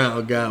keep her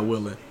around, God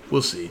willing,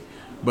 we'll see.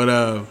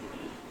 But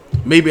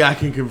maybe I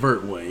can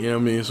convert one. You know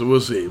what I mean? So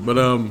we'll see. But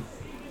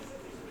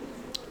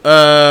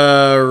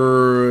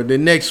the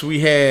next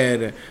we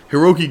had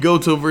Hiroki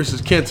Goto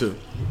versus Kenta.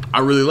 I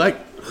really like.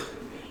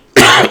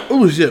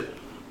 Oh shit!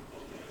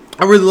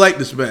 I really like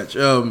this match.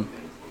 I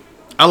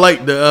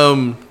like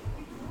the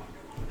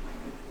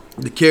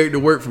character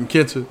work from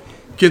Kenta.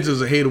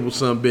 Kenta's a hateable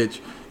son of a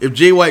bitch. If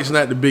Jay White's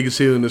not the biggest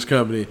heel in this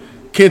company,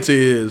 Kenta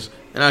is,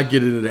 and I'll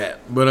get into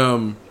that. But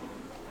I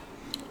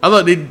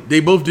thought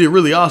they both did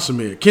really awesome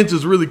here.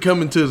 Kenta's really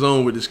coming to his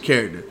own with this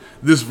character,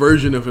 this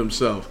version of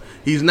himself.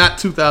 He's not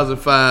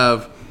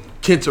 2005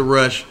 Kenta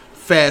Rush,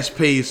 fast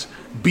paced,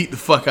 beat the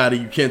fuck out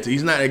of you Kenta.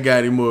 He's not that guy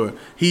anymore.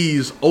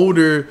 He's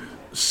older,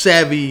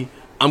 savvy.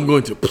 I'm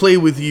going to play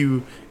with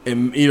you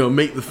and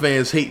make the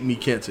fans hate me,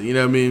 Kenta. You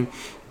know what I mean?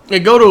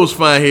 And Goto was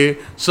fine here.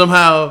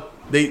 Somehow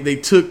they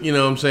took, you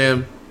know what I'm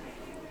saying,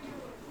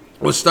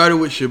 what started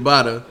with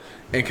Shibata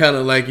and kind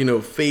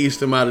of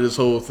phased him out of this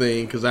whole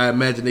thing because I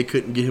imagine they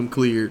couldn't get him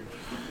cleared.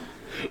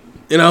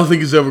 And I don't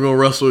think he's ever going to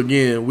wrestle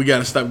again. We got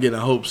to stop getting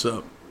our hopes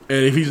up.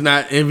 And if he's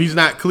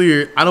not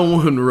cleared, I don't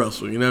want him to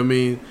wrestle. You know what I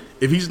mean?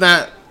 If he's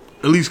not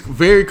at least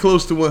very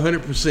close to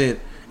 100%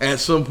 at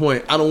some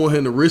point, I don't want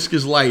him to risk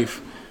his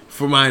life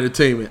for my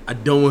entertainment. I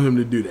don't want him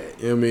to do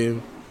that. You know what I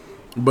mean?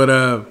 But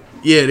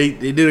yeah, they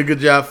did a good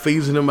job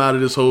phasing him out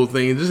of this whole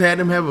thing and just had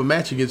them have a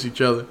match against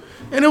each other.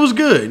 And it was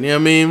good. You know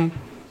what I mean?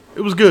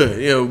 It was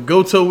good.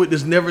 Goto with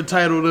this never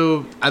title,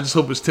 though, I just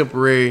hope it's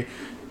temporary.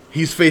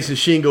 He's facing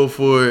Shingo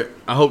for it.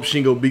 I hope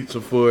Shingo beats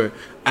him for it.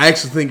 I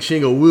actually think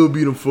Shingo will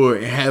beat him for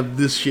it and have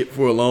this shit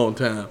for a long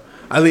time.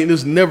 I think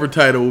this never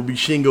title will be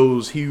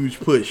Shingo's huge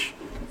push.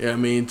 You know what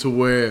I mean? To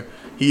where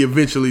he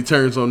eventually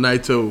turns on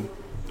Naito,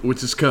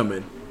 which is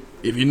coming.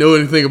 if you know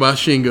anything about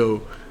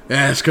Shingo,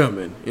 that's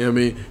coming. You know what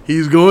I mean?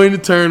 He's going to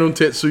turn on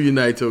Tetsuya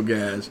Naito,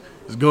 guys.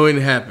 It's going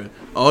to happen.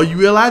 All you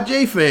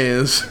LIJ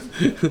fans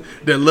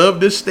that love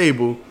this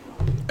stable,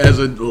 as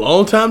a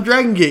longtime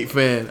Dragon Gate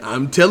fan,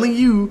 I'm telling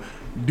you,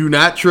 do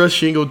not trust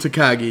Shingo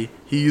Takagi.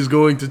 He is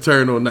going to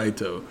turn on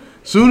Naito.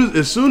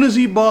 As soon as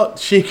he bought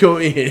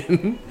Shingo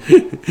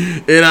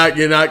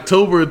in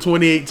October of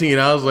 2018,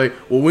 I was like,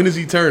 well, when does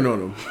he turn on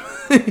him?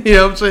 You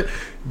know what I'm saying?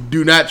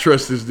 Do not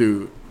trust this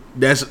dude.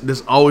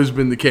 That's always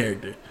been the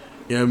character.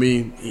 You know what I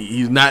mean?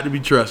 He's not to be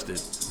trusted.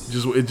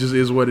 It just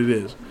is what it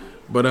is.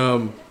 But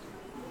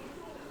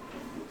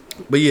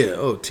yeah.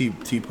 Oh, T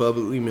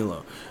Public, leave me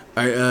alone.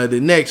 All right. The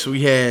next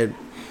we had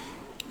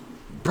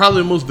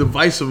probably the most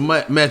divisive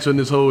match on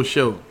this whole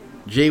show: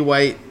 Jay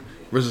White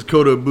versus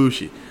Kota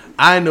Ibushi.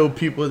 I know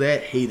people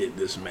that hated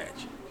this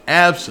match.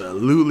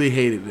 Absolutely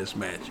hated this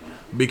match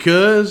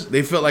because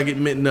they felt like it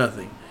meant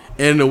nothing.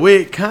 And the way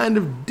it kind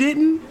of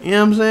didn't, you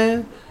know what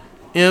I'm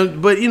saying?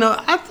 But,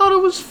 I thought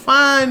it was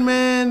fine,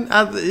 man.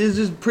 It's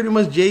just pretty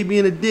much Jay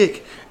being a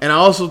dick. And I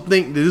also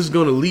think that this is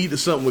going to lead to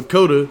something with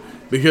Kota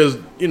because,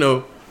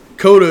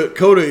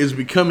 Kota is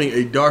becoming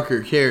a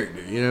darker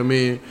character, you know what I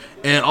mean?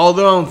 And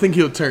although I don't think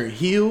he'll turn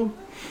heel,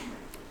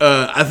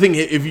 I think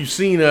if you've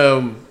seen,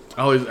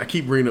 I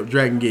keep bringing up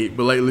Dragon Gate,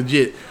 but like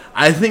legit,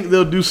 I think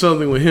they'll do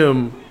something with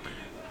him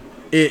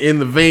in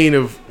the vein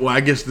of, well,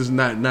 I guess this is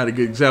not a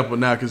good example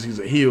now because he's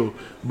a heel,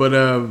 but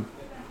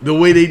the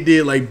way they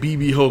did like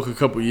BB Hulk a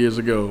couple years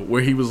ago,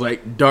 where he was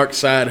like Dark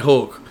Side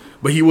Hulk,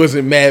 but he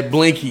wasn't Mad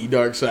Blanky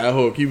Dark Side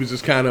Hulk. He was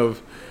just kind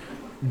of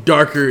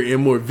darker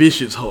and more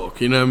vicious Hulk,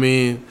 you know what I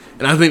mean?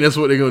 And I think that's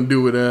what they're gonna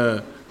do with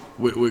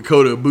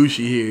Kota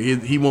Ibushi here.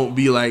 He won't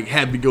be like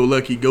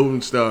happy-go-lucky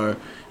Golden Star.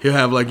 He'll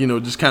have like,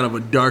 just kind of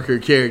a darker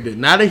character.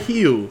 Not a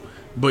heel,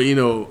 but,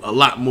 a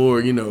lot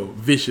more,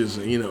 vicious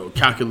and,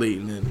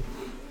 calculating and,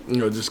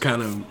 just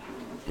kind of,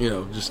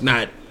 just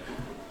not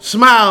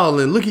smile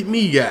and look at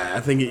me guy. I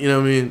think, what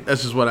I mean?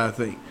 That's just what I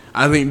think.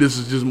 I think this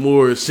is just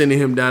more sending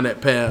him down that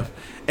path.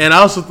 And I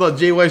also thought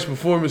Jay White's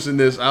performance in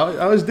this, I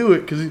always do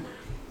it because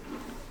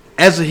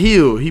as a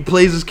heel, he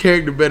plays his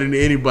character better than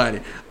anybody.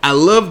 I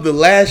love the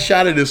last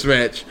shot of this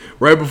match,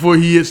 right before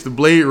he hits the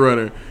Blade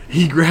Runner.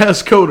 He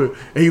grabs Kota,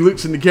 and he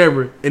looks in the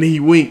camera, and he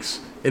winks,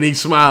 and he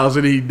smiles,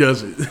 and he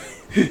does it.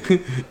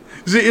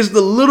 See, it's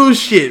the little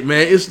shit,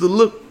 man. It's the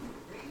look.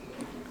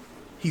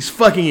 He's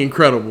fucking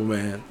incredible,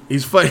 man.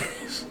 He's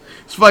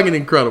fucking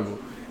incredible.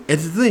 And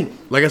the thing,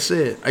 like I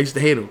said, I used to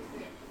hate him.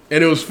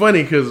 And it was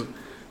funny because,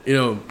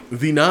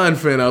 the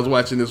non-fan I was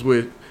watching this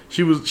with,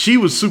 she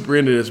was super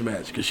into this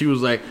match because she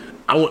was like,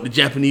 I want the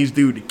Japanese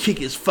dude to kick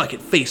his fucking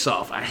face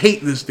off. I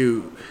hate this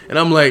dude. And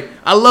I'm like,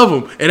 I love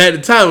him. And at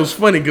the time, it was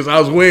funny because I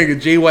was wearing a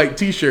Jay White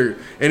t-shirt.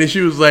 And then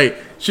she was like,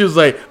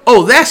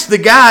 oh, that's the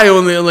guy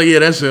on there. I'm like, yeah,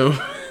 that's him.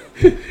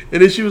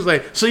 And then she was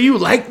like, so you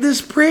like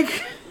this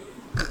prick?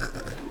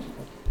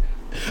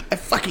 I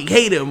fucking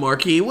hate him,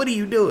 Marquis. What are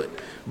you doing?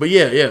 But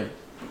yeah,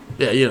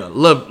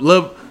 love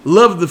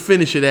the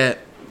finish of that.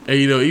 And,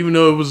 even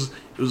though it was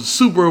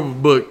super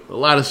overbooked, a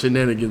lot of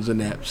shenanigans in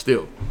that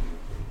still.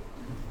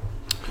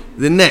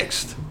 Then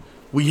next,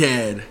 we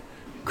had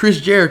Chris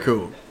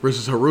Jericho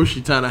versus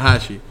Hiroshi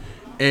Tanahashi.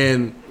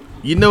 And,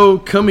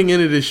 coming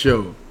into this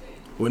show,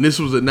 when this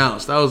was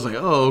announced, I was like,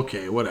 oh,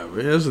 okay, whatever.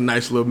 It was a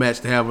nice little match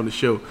to have on the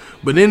show.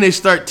 But then they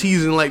start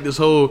teasing like this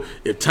whole,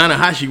 if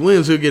Tanahashi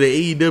wins, he'll get an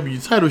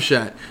AEW title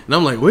shot. And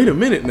I'm like, wait a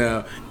minute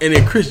now. And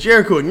then Chris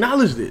Jericho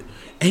acknowledged it.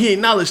 And he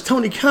acknowledged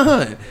Tony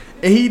Khan.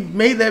 And he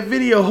made that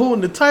video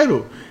holding the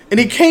title. And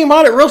he came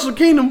out at Wrestle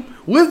Kingdom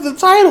with the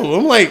title.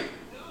 I'm like,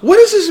 what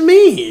does this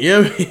mean? You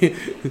know what I mean?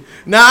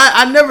 Now,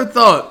 I never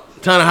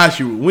thought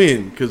Tanahashi would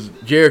win because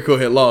Jericho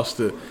had lost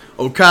to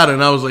Okada.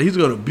 And I was like, he's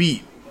going to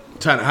beat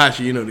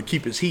Tanahashi, to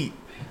keep his heat.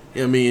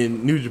 You know what I mean?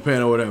 In New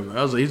Japan or whatever.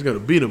 I was like, he's going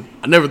to beat him.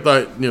 I never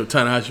thought,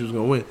 Tanahashi was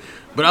going to win.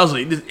 But I was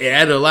like, it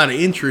added a lot of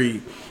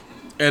intrigue.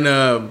 And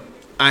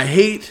I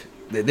hate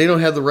that they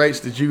don't have the rights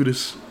to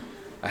Judas.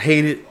 I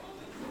hate it.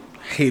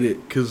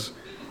 Because,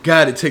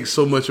 God, it takes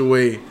so much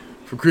away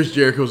from Chris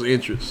Jericho's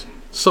interest.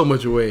 So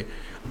much away.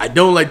 I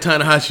don't like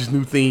Tanahashi's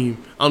new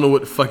theme. I don't know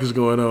what the fuck is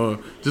going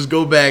on. Just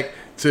go back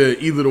to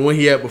either the one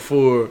he had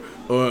before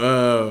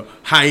or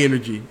High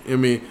Energy. I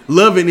mean,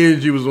 Love and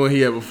Energy was the one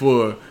he had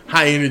before.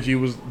 High Energy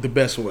was the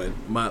best one.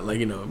 That one,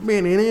 you know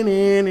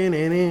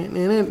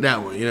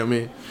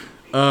what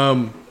I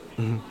mean?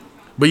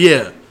 But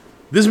yeah,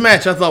 this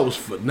match I thought was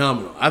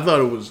phenomenal. I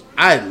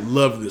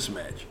loved this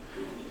match.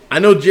 I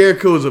know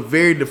Jericho is a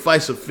very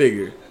divisive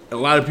figure. A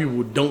lot of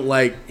people don't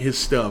like his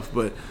stuff,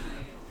 but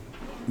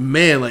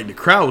man, like the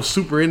crowd was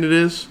super into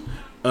this.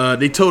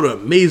 They told an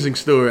amazing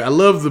story. I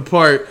love the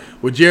part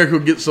where Jericho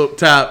gets up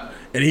top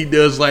and he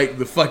does like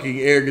the fucking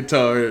air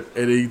guitar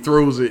and he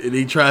throws it and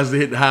he tries to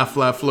hit the high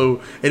fly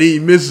flow and he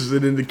misses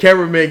it and the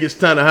cameraman gets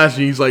Tanahashi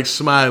and he's like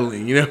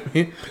smiling, you know what I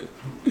mean?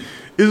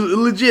 It's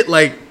legit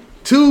like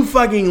two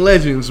fucking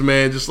legends,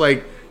 man,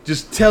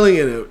 just telling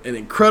an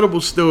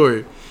incredible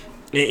story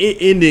and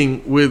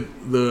ending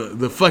with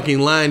the fucking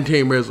Lion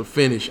Tamer as a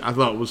finish. I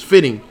thought was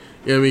fitting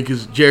You know what I mean?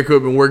 Because Jericho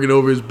had been working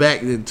over his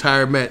back the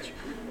entire match.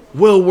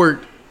 Well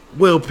worked,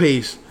 well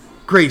paced,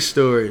 great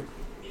story.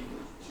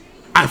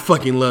 I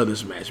fucking love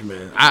this match,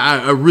 man.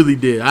 I really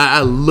did. I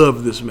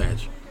loved this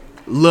match.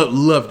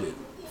 Loved it.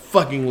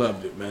 Fucking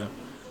loved it, man.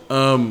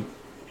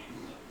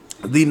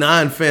 The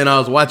non-fan I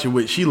was watching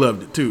with, she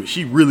loved it too.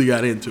 She really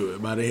got into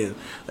it by the end.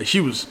 Like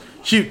because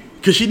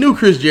she knew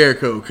Chris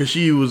Jericho, because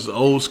she was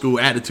old school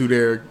attitude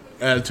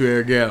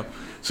era gal.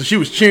 So she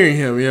was cheering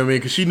him, you know what I mean?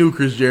 Because she knew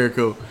Chris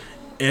Jericho.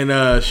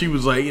 And she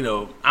was like, I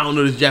don't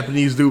know this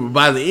Japanese dude, but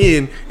by the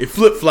end, it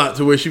flip-flopped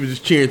to where she was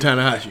just cheering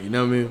Tanahashi, you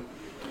know what I mean?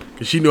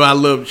 Because she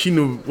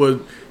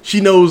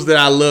knows that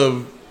I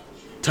love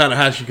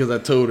Tanahashi because I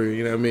told her,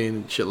 you know what I mean?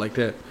 And shit like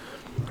that.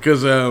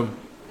 Because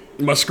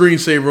my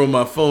screensaver on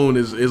my phone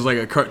is like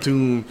a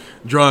cartoon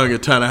drawing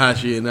of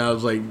Tanahashi, and I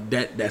was like,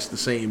 that's the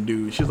same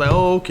dude. She was like,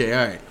 oh, okay,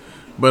 all right.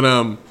 But,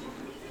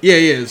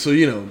 yeah, so,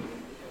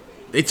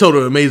 they told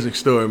an amazing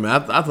story, man. I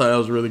thought that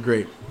was really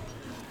great.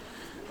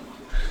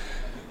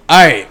 All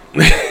right.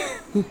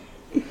 The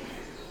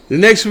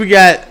next we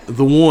got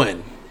the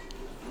one.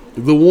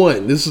 The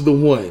one. This is the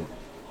one.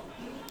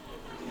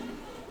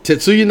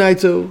 Tetsuya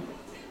Naito,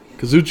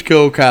 Kazuchika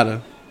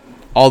Okada,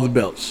 all the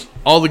belts,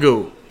 all the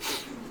gold.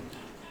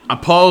 I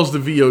paused the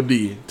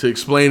VOD to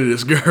explain to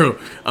this girl.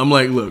 I'm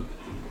like, look,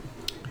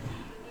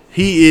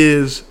 he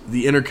is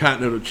the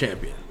Intercontinental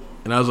Champion.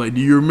 And I was like,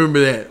 do you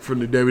remember that from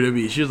the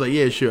WWE? She was like,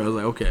 yeah, sure. I was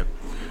like, okay.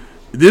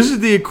 This is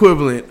the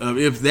equivalent of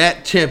if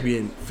that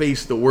champion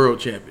faced the world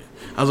champion.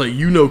 I was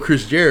like,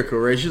 Chris Jericho,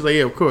 right? She's like,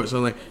 yeah, of course.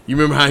 I'm like, you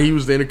remember how he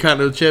was the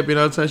Intercontinental Champion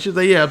all the time? She's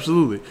like, yeah,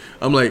 absolutely.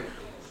 I'm like,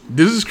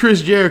 this is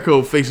Chris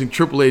Jericho facing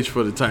Triple H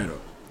for the title.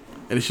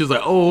 And she was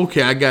like, oh,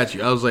 okay, I got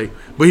you. I was like,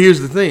 but here's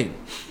the thing.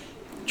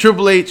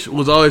 Triple H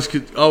was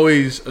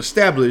always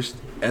established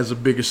as a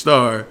bigger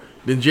star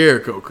than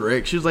Jericho,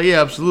 correct? She was like, yeah,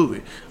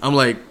 absolutely. I'm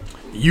like,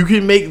 you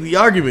can make the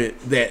argument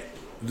that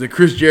the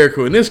Chris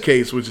Jericho in this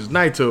case, which is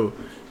Naito,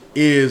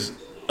 is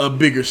a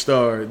bigger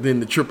star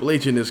than the Triple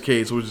H in this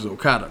case, which is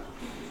Okada.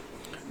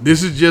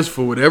 This is just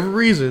for whatever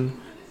reason,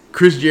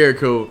 Chris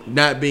Jericho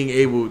not being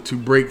able to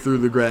break through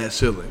the glass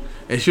ceiling.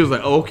 And she was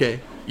like, oh,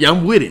 okay. Yeah,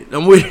 I'm with it.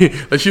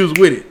 Like, she was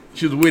with it.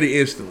 She was with it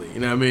instantly.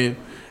 You know what I mean?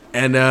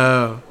 And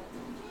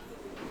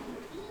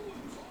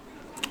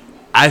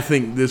I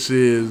think this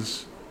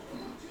is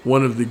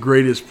one of the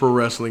greatest pro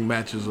wrestling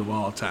matches of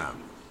all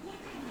time.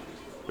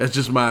 That's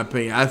just my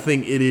opinion. I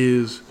think it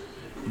is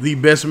the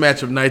best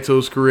match of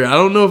Naito's career. I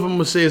don't know if I'm going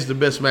to say it's the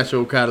best match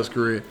of Okada's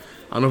career.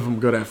 I don't know if I'm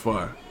going to go that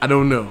far. I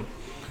don't know.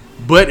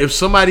 But if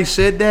somebody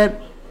said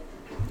that,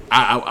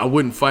 I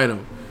wouldn't fight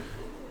them.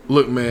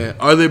 Look, man,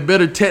 are there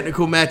better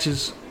technical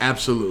matches?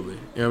 Absolutely.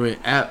 You know what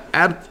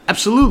I mean?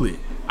 Absolutely.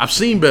 I've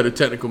seen better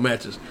technical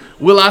matches.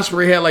 Will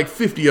Ospreay had like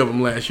 50 of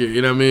them last year.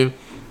 You know what I mean?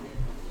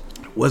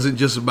 Wasn't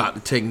just about the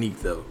technique,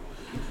 though.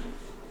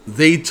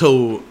 They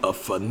told a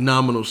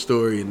phenomenal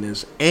story in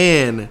this,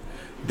 and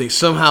they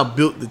somehow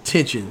built the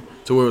tension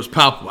to where it was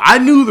palpable. I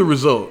knew the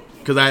result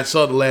because I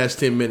saw the last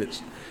 10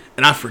 minutes,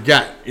 and I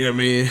forgot. You know what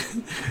I mean?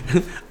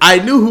 I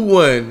knew who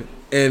won,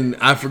 and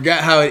I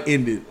forgot how it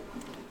ended,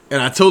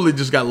 and I totally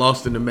just got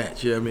lost in the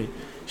match. You know what I mean?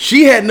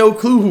 She had no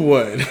clue who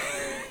won.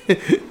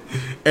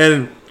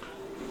 And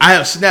I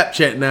have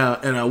Snapchat now,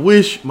 and I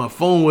wish my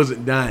phone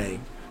wasn't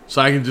dying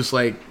so I can just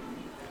like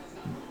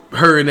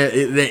her in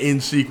that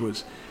end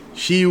sequence.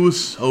 She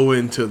was so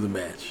into the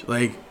match.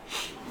 Like,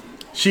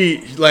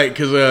 she, like,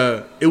 because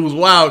it was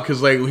wild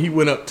because, like, when he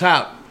went up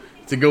top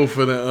to go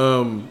for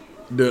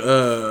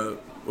the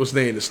what's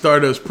the name, the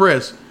Stardust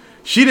Press,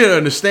 she didn't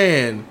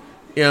understand,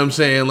 you know what I'm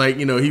saying? Like,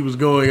 he was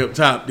going up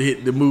top to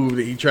hit the move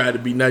that he tried to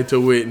beat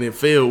Naito with and then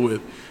failed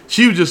with.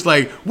 She was just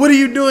like, what are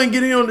you doing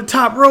getting on the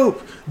top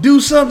rope?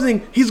 Do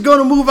something. He's going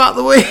to move out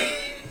the way.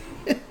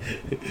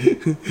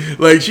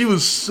 Like, she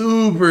was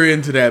super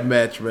into that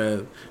match,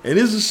 man. And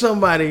this is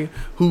somebody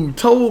who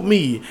told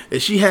me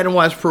that she hadn't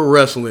watched pro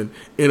wrestling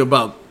in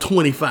about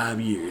 25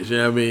 years. You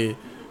know what I mean?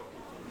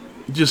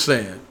 Just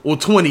saying. Well,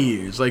 20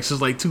 years. Like,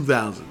 since like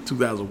 2000,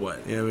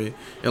 2001. You know what I mean?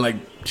 And like,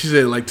 she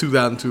said like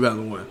 2000,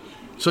 2001.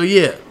 So,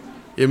 yeah. You know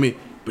what I mean?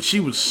 But she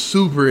was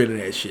super into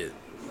that shit.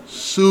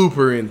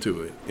 Super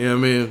into it. You know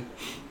what I mean?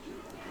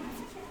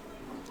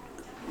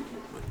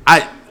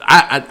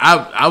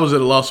 I was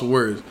at a loss of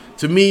words.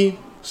 To me,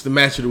 it's the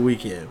match of the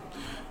weekend.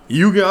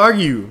 You can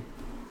argue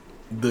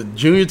the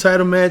junior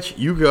title match.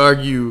 You can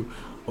argue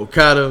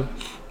Okada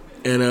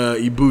and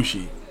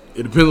Ibushi.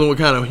 It depends on what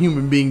kind of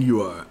human being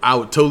you are. I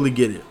would totally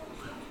get it.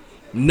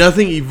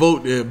 Nothing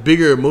evoked a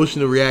bigger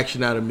emotional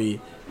reaction out of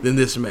me than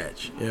this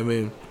match. You know what I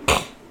mean?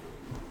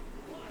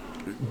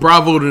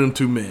 Bravo to them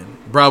two men.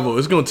 Bravo.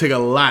 It's going to take a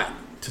lot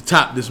to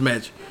top this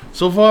match.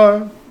 So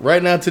far,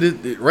 right now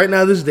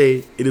this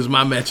day, it is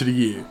my match of the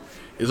year.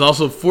 It's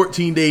also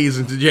 14 days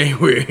into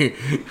January.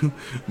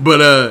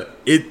 But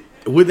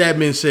with that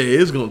being said,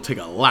 it's going to take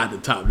a lot to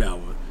top that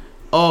one.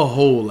 A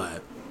whole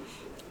lot.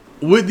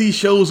 Would these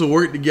shows have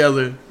worked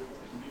together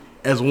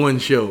as one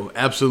show?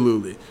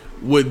 Absolutely.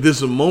 Would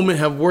this moment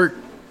have worked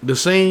the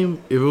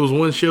same if it was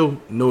one show?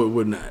 No, it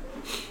would not.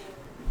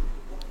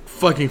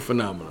 fucking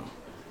phenomenal.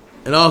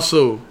 And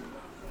also,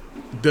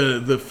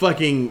 the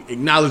fucking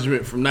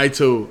acknowledgement from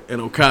Naito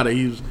and Okada.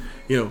 He was,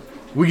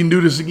 we can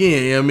do this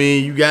again. You know what I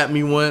mean? You got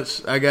me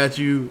once, I got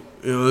you.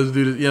 Let's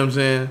do this. You know what I'm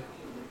saying?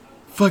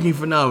 Fucking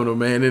phenomenal,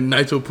 man. And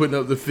Naito putting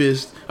up the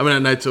fist. I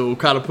mean, not Naito,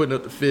 Okada putting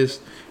up the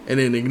fist and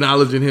then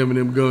acknowledging him and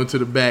him going to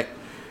the back.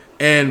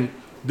 And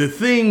the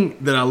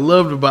thing that I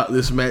loved about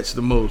this match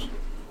the most,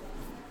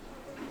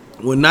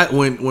 when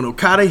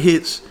Okada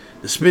hits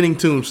the spinning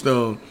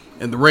tombstone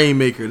and the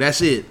Rainmaker,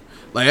 that's it.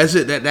 Like that's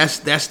it. That's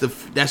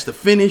the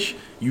finish.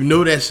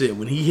 That's it.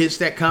 When he hits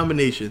that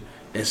combination,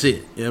 that's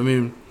it. You know what I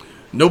mean?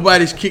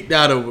 Nobody's kicked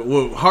out of it.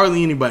 Well,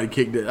 hardly anybody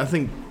kicked it. I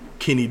think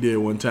Kenny did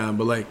one time,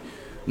 but like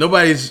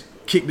nobody's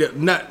kicked it.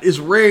 It's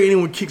rare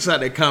anyone kicks out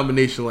that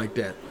combination like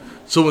that.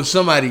 So when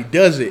somebody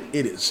does it,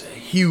 it is a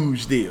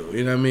huge deal.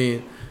 You know what I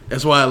mean?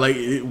 That's why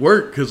it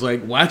worked, because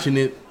like watching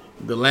it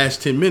the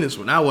last 10 minutes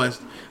when I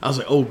watched, I was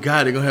like, oh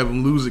God, they're gonna have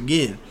him lose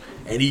again.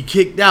 And he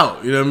kicked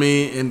out, you know what I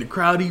mean? And the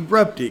crowd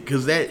erupted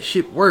because that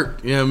shit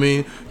worked, you know what I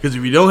mean? Because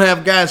if you don't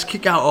have guys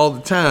kick out all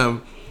the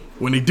time,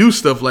 when they do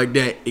stuff like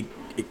that,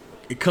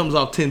 it comes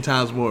off 10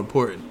 times more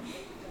important.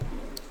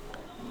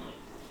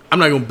 I'm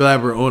not going to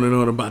blabber on and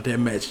on about that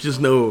match.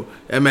 Just know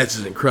that match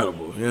is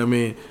incredible, you know what I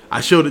mean?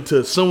 I showed it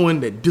to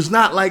someone that does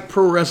not like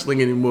pro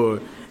wrestling anymore,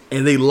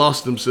 and they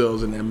lost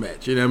themselves in that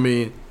match, you know what I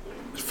mean?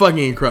 It's fucking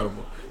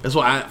incredible. That's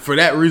why, for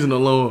that reason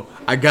alone,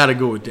 I got to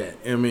go with that.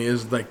 You know what I mean?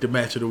 It's like the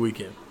match of the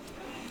weekend.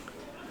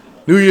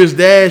 New Year's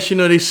Dash,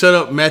 they set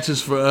up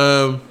matches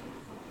for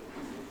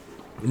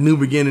New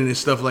Beginning and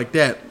stuff like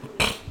that.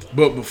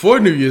 But before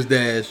New Year's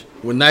Dash,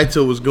 when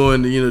Naito was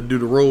going to, do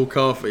the roll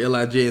call for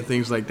LIJ and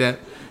things like that,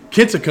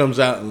 Kenta comes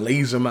out and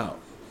lays him out.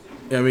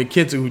 You know what I mean?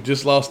 Kenta, who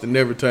just lost the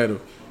Never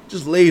title,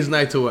 just lays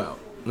Naito out.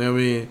 You know what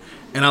I mean?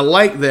 And I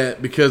like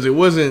that because it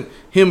wasn't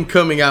him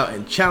coming out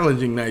and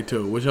challenging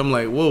Naito, which I'm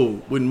like,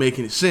 whoa, wouldn't make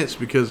any sense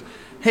because,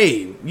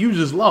 hey, you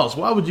just lost.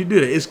 Why would you do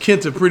that? It's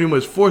Kenta pretty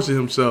much forcing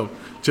himself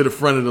to the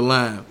front of the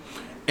line.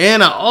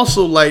 And I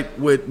also like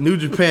what New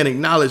Japan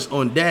acknowledged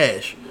on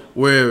Dash,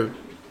 where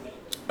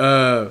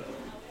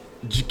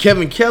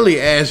Kevin Kelly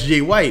asked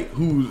Jay White,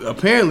 who's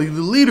apparently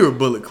the leader of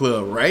Bullet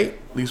Club, right?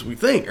 At least we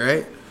think,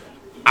 right?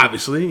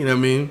 Obviously, you know what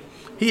I mean?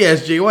 He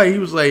asked Jay White, he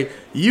was like,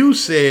 you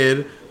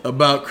said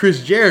about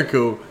Chris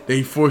Jericho that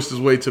he forced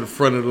his way to the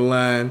front of the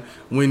line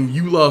when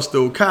you lost to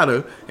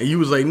Okada, and you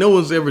was like, no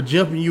one's ever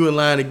jumping you in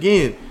line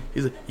again.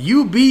 He's like,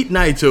 you beat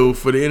Naito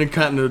for the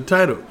Intercontinental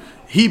title.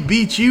 He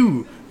beat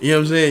you. You know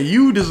what I'm saying?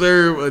 You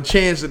deserve a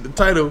chance at the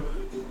title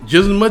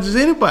just as much as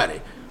anybody.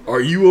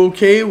 Are you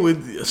okay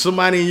with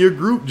somebody in your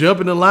group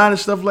jumping the line and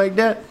stuff like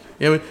that?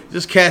 You know what I mean?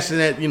 Just casting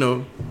that,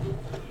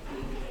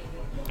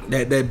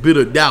 that bit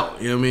of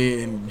doubt. You know what I mean?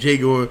 And Jay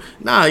going,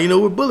 nah,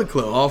 we're Bullet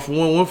Club. All for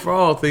one for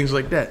all, things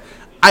like that.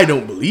 I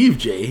don't believe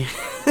Jay.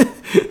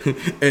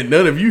 And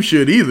none of you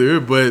should either.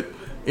 But,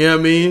 you know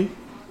what I mean?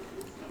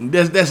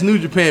 That's New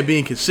Japan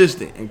being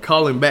consistent and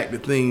calling back the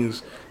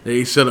things that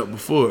they set up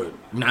before.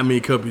 Not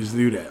many companies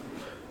do that.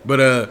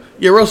 But,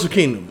 Wrestle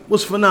Kingdom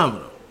was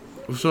phenomenal.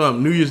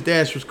 New Year's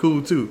Dash was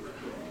cool, too.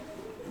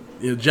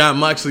 John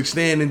Moxley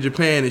staying in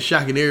Japan and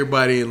shocking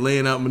everybody and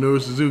laying out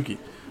Minoru Suzuki. You know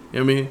what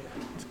I mean?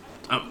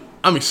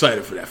 I'm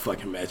excited for that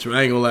fucking match, but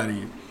I ain't gonna lie to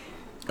you.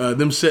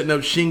 Them setting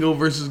up Shingo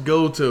versus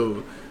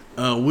Goto.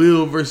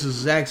 Will versus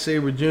Zack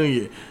Sabre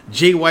Jr.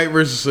 Jay White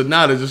versus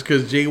Sonata just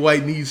because Jay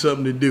White needs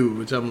something to do,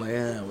 which I'm like,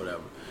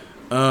 whatever.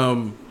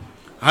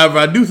 However,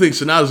 I do think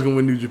Sonata's going to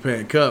win New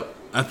Japan Cup.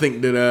 I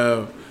think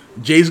that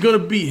Jay's going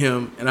to beat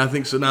him, and I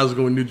think Sonata's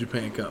going to win New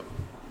Japan Cup.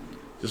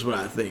 Just what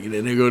I think. And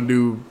then they're going to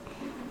do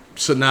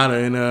Sonata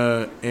and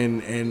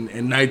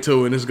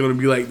Naito, and it's going to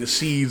be like the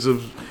seeds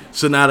of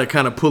Sonata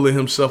kind of pulling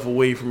himself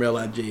away from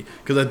LIJ,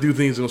 because I do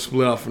think he's going to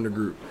split off from the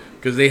group,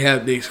 because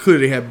they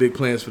clearly have big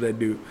plans for that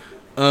dude.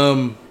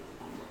 But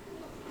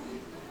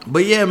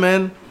yeah,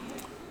 man,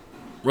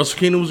 Wrestle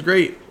Kingdom was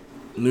great.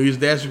 New Year's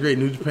Dash was great.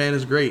 New Japan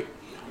is great.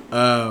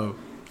 What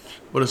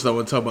else I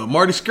want to talk about?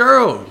 Marty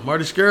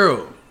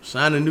Scurll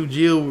signed a new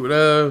deal with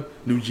a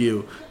new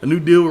deal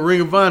with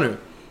Ring of Honor.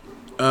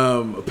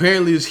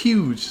 Apparently it's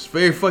huge. It's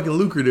very fucking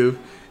lucrative.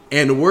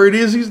 And the word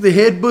is he's the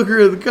head booker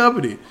of the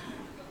company.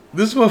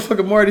 This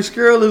motherfucker Marty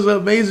Scurll is an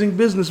amazing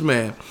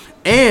businessman.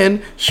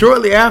 And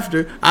shortly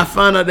after I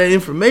found out that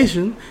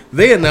information,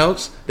 they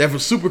announced that for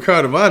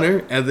Supercard of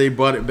Honor, as they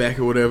bought it back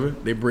or whatever,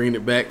 they bring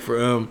it back for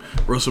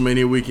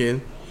WrestleMania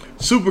weekend.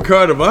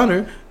 Supercard of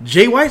Honor,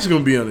 Jay White's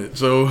going to be on it.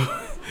 So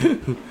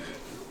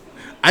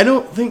I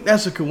don't think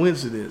that's a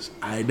coincidence.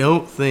 I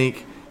don't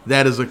think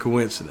that is a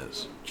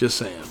coincidence. Just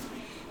saying.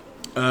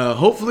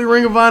 Hopefully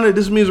Ring of Honor,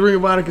 this means Ring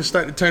of Honor can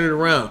start to turn it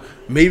around.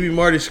 Maybe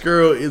Marty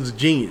Scurll is a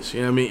genius,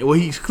 you know what I mean? Well,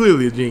 he's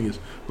clearly a genius.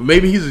 But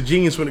maybe he's a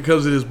genius when it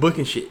comes to this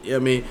booking shit. You know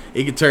what I mean?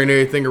 He can turn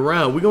everything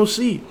around. We're going to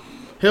see.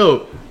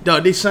 Hell,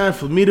 dog, they signed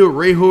Flamito,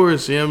 Ray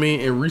Horace, you know what I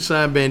mean? And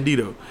re-signed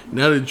Bandito.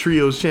 Now they're the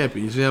Trios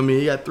champions, you know what I mean?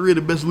 You got three of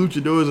the best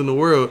luchadors in the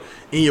world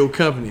in your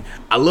company.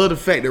 I love the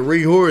fact that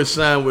Ray Horace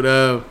signed with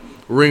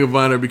Ring of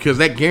Honor because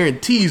that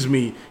guarantees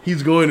me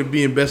he's going to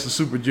be in Best of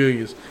Super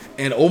Juniors.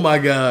 And oh my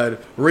God,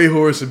 Ray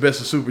Horus in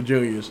Best of Super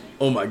Juniors.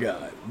 Oh my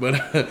God. But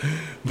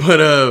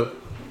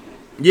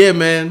yeah,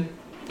 man.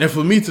 And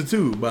Flamita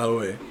too, by the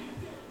way.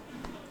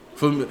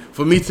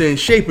 Flamita in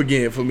shape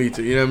again,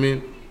 Flamita, you know what I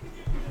mean?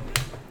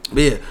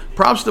 But yeah,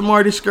 props to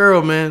Marty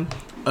Scurll, man.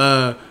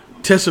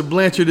 Tessa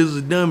Blanchard is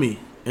a dummy. You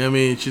know what I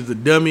mean? She's a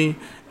dummy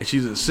and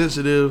she's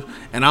insensitive.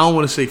 And I don't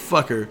want to say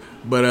fuck her,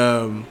 but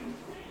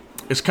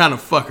it's kind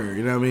of fuck her,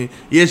 you know what I mean?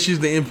 Yeah, she's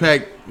the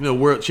Impact,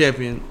 world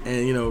champion,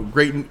 and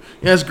great. Yeah,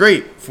 that's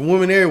great for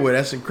women everywhere.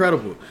 That's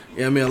incredible. You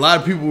know what I mean? A lot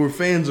of people were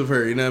fans of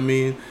her, you know what I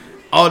mean?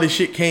 All this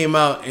shit came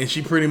out, and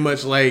she pretty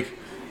much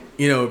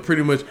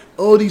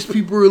oh, these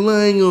people are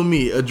relying on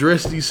me.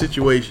 Address these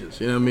situations,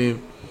 you know what I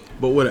mean?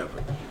 But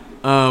whatever.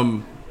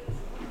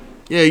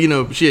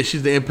 Yeah,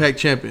 she's the Impact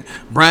champion.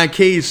 Brian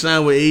Cage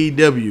signed with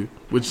AEW,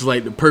 which is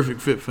like the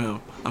perfect fit for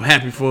him. I'm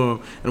happy for him,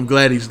 and I'm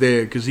glad he's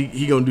there because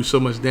he gonna do so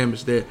much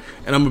damage there,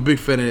 and I'm a big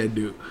fan of that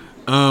dude.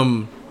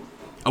 I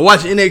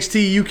watched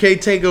NXT UK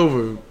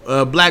Takeover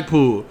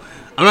Blackpool.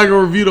 I'm not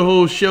gonna review the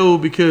whole show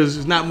because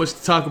there's not much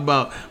to talk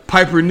about.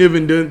 Piper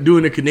Niven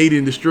doing a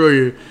Canadian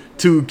Destroyer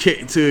to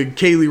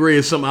Kaylee Ray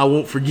is something I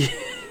won't forget.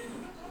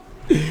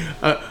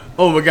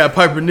 Oh my God,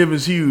 Piper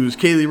Niven's huge.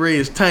 Kaylee Ray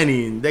is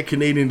tiny, and that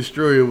Canadian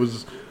Destroyer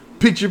was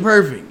picture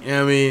perfect. You know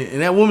what I mean?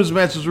 And that women's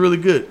match was really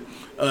good.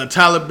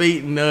 Tyler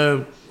Bate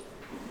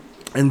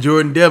and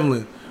Jordan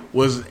Devlin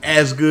was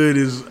as good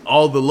as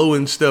all the low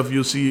end stuff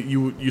you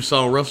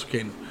saw on Wrestle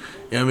Kingdom.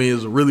 You know what I mean? It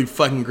was a really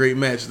fucking great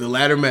match. The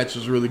ladder match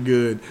was really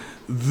good.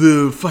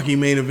 The fucking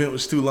main event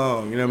was too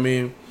long. You know what I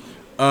mean?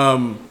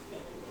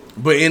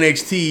 But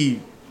NXT,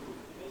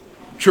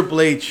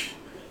 Triple H,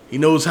 he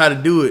knows how to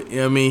do it. You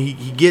know what I mean?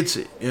 He gets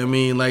it. You know what I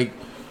mean? Like,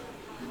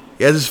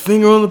 he has his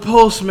finger on the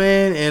pulse,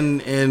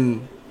 man.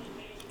 And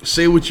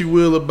say what you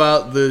will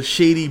about the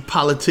shady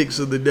politics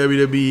of the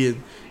WWE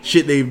and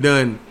shit they've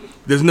done.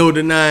 There's no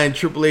denying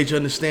Triple H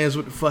understands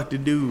what the fuck to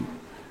do.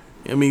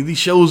 I mean, these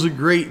shows are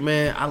great,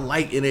 man. I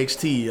like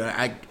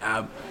NXT.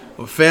 I'm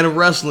a fan of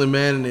wrestling,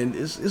 man, and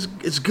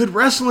it's good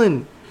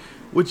wrestling,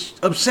 which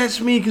upsets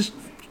me because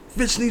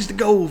Vince needs to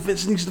go.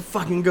 Vince needs to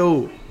fucking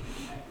go.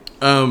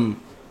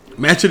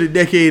 Match of the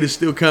decade is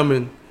still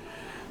coming.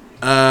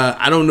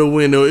 I don't know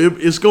when though.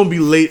 It's gonna be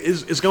late.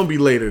 It's gonna be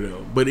later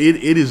though, but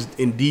it is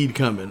indeed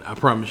coming. I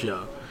promise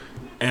y'all.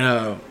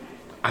 And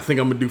I think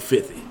I'm gonna do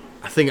 50.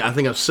 I think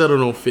I've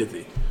settled on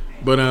 50.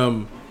 But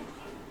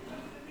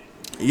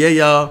yeah,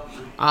 y'all.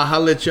 I'll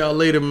holler at y'all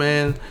later,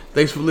 man.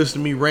 Thanks for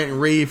listening to me rant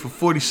and rave for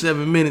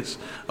 47 minutes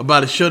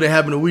about a show that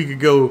happened a week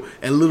ago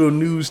and little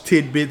news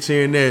tidbits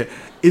here and there.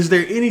 Is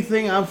there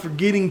anything I'm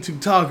forgetting to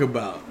talk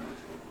about?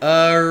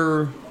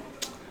 I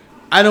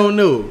don't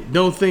know.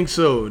 Don't think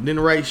so. Didn't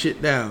write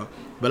shit down.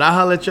 But I'll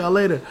holler at y'all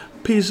later.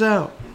 Peace out.